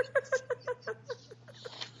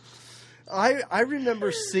 I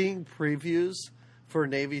remember seeing previews for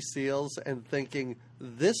Navy SEALs and thinking,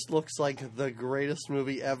 this looks like the greatest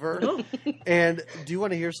movie ever. Oh. And do you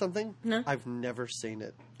want to hear something? No. I've never seen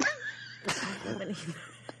it.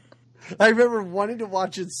 I remember wanting to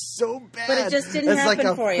watch it so bad, but it just didn't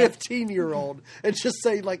happen for you. As like a 15-year-old, and just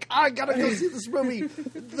saying like, I gotta go see this movie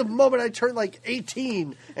the moment I turn like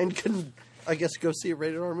 18 and can, I guess, go see a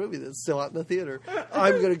rated R movie that's still out in the theater.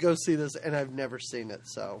 I'm gonna go see this, and I've never seen it,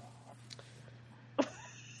 so.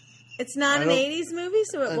 It's not an 80s movie,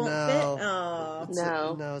 so it won't fit? Oh.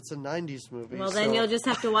 No, it's a 90s movie. Well, then you'll just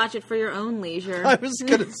have to watch it for your own leisure. I was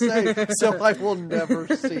going to say, so I will never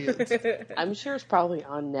see it. I'm sure it's probably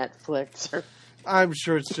on Netflix or I'm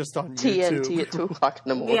sure it's just on YouTube. TNT at 2 o'clock in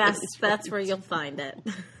the morning. Yes, that's where you'll find it.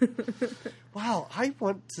 Wow, I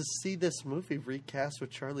want to see this movie recast with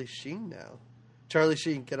Charlie Sheen now. Charlie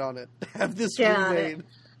Sheen, get on it. Have this remade.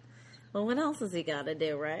 Well, what else has he got to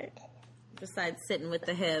do, right? Besides sitting with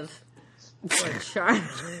the HIV. Or Charlie.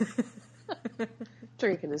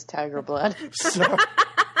 Drinking his tiger blood.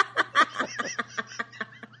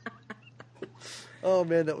 Oh,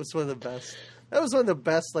 man, that was one of the best. That was one of the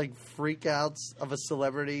best, like, freakouts of a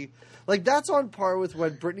celebrity. Like, that's on par with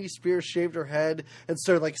when Britney Spears shaved her head and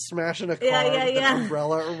started, like, smashing a car with an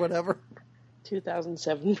umbrella or whatever.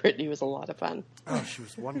 2007 Britney was a lot of fun. Oh, she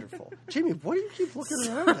was wonderful. Jamie, what do you keep looking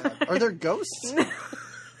around at? Are there ghosts?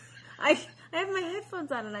 I have my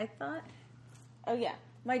headphones on, and I thought, oh, yeah.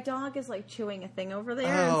 My dog is, like, chewing a thing over there,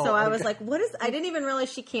 and so I was like, what is... I didn't even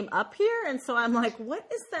realize she came up here, and so I'm like, what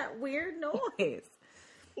is that weird noise?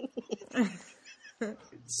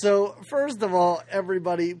 So, first of all,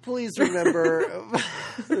 everybody, please remember,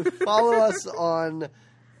 follow us on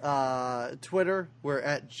Twitter, we're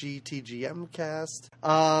at GTGMcast.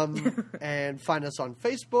 And find us on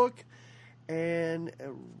Facebook. And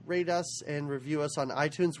rate us and review us on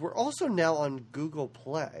iTunes. We're also now on Google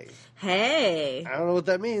Play. Hey. I don't know what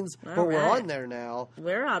that means, but we're on there now.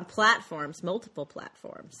 We're on platforms, multiple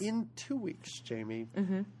platforms. In 2 weeks, Jamie,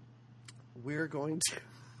 we're going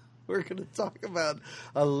to talk about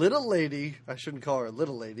a little lady, I shouldn't call her a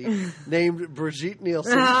little lady, named Brigitte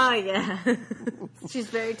Nielsen. Oh, yeah. She's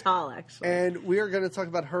very tall, actually. And we are going to talk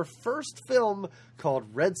about her first film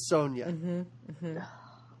called Red Sonja.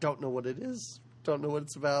 Don't know what it is. Don't know what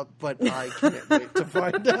it's about, but I can't wait to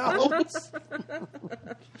find out.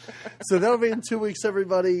 So that'll be in 2 weeks,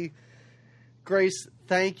 everybody. Grace,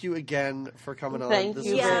 thank you again for coming on. Thank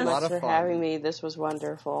you very much for having me. This was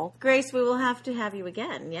wonderful. Grace, we will have to have you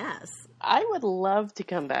again, yes. I would love to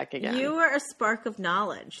come back again. You are a spark of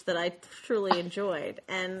knowledge that I truly enjoyed.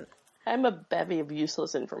 And I'm a bevy of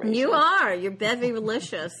useless information. You are. You're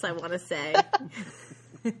bevy-licious, I want to say.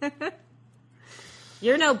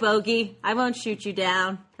 You're no bogey. I won't shoot you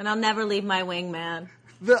down, and I'll never leave my wingman.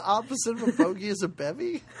 The opposite of a bogey is a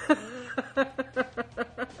bevy?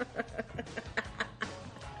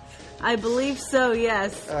 I believe so,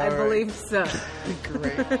 yes. I believe so.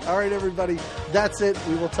 Great. All right, everybody. That's it.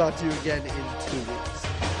 We will talk to you again in 2 weeks.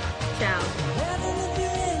 Ciao.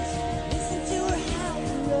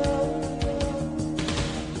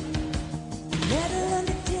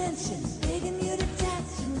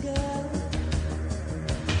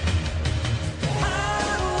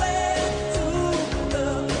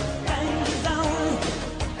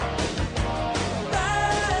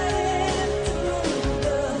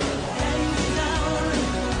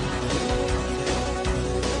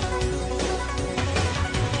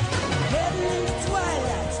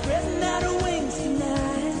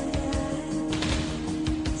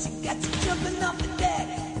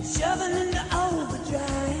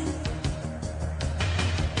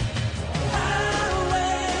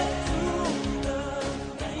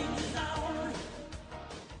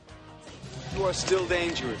 You are still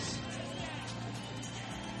dangerous.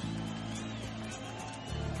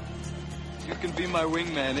 You can be my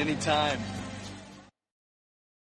wingman anytime.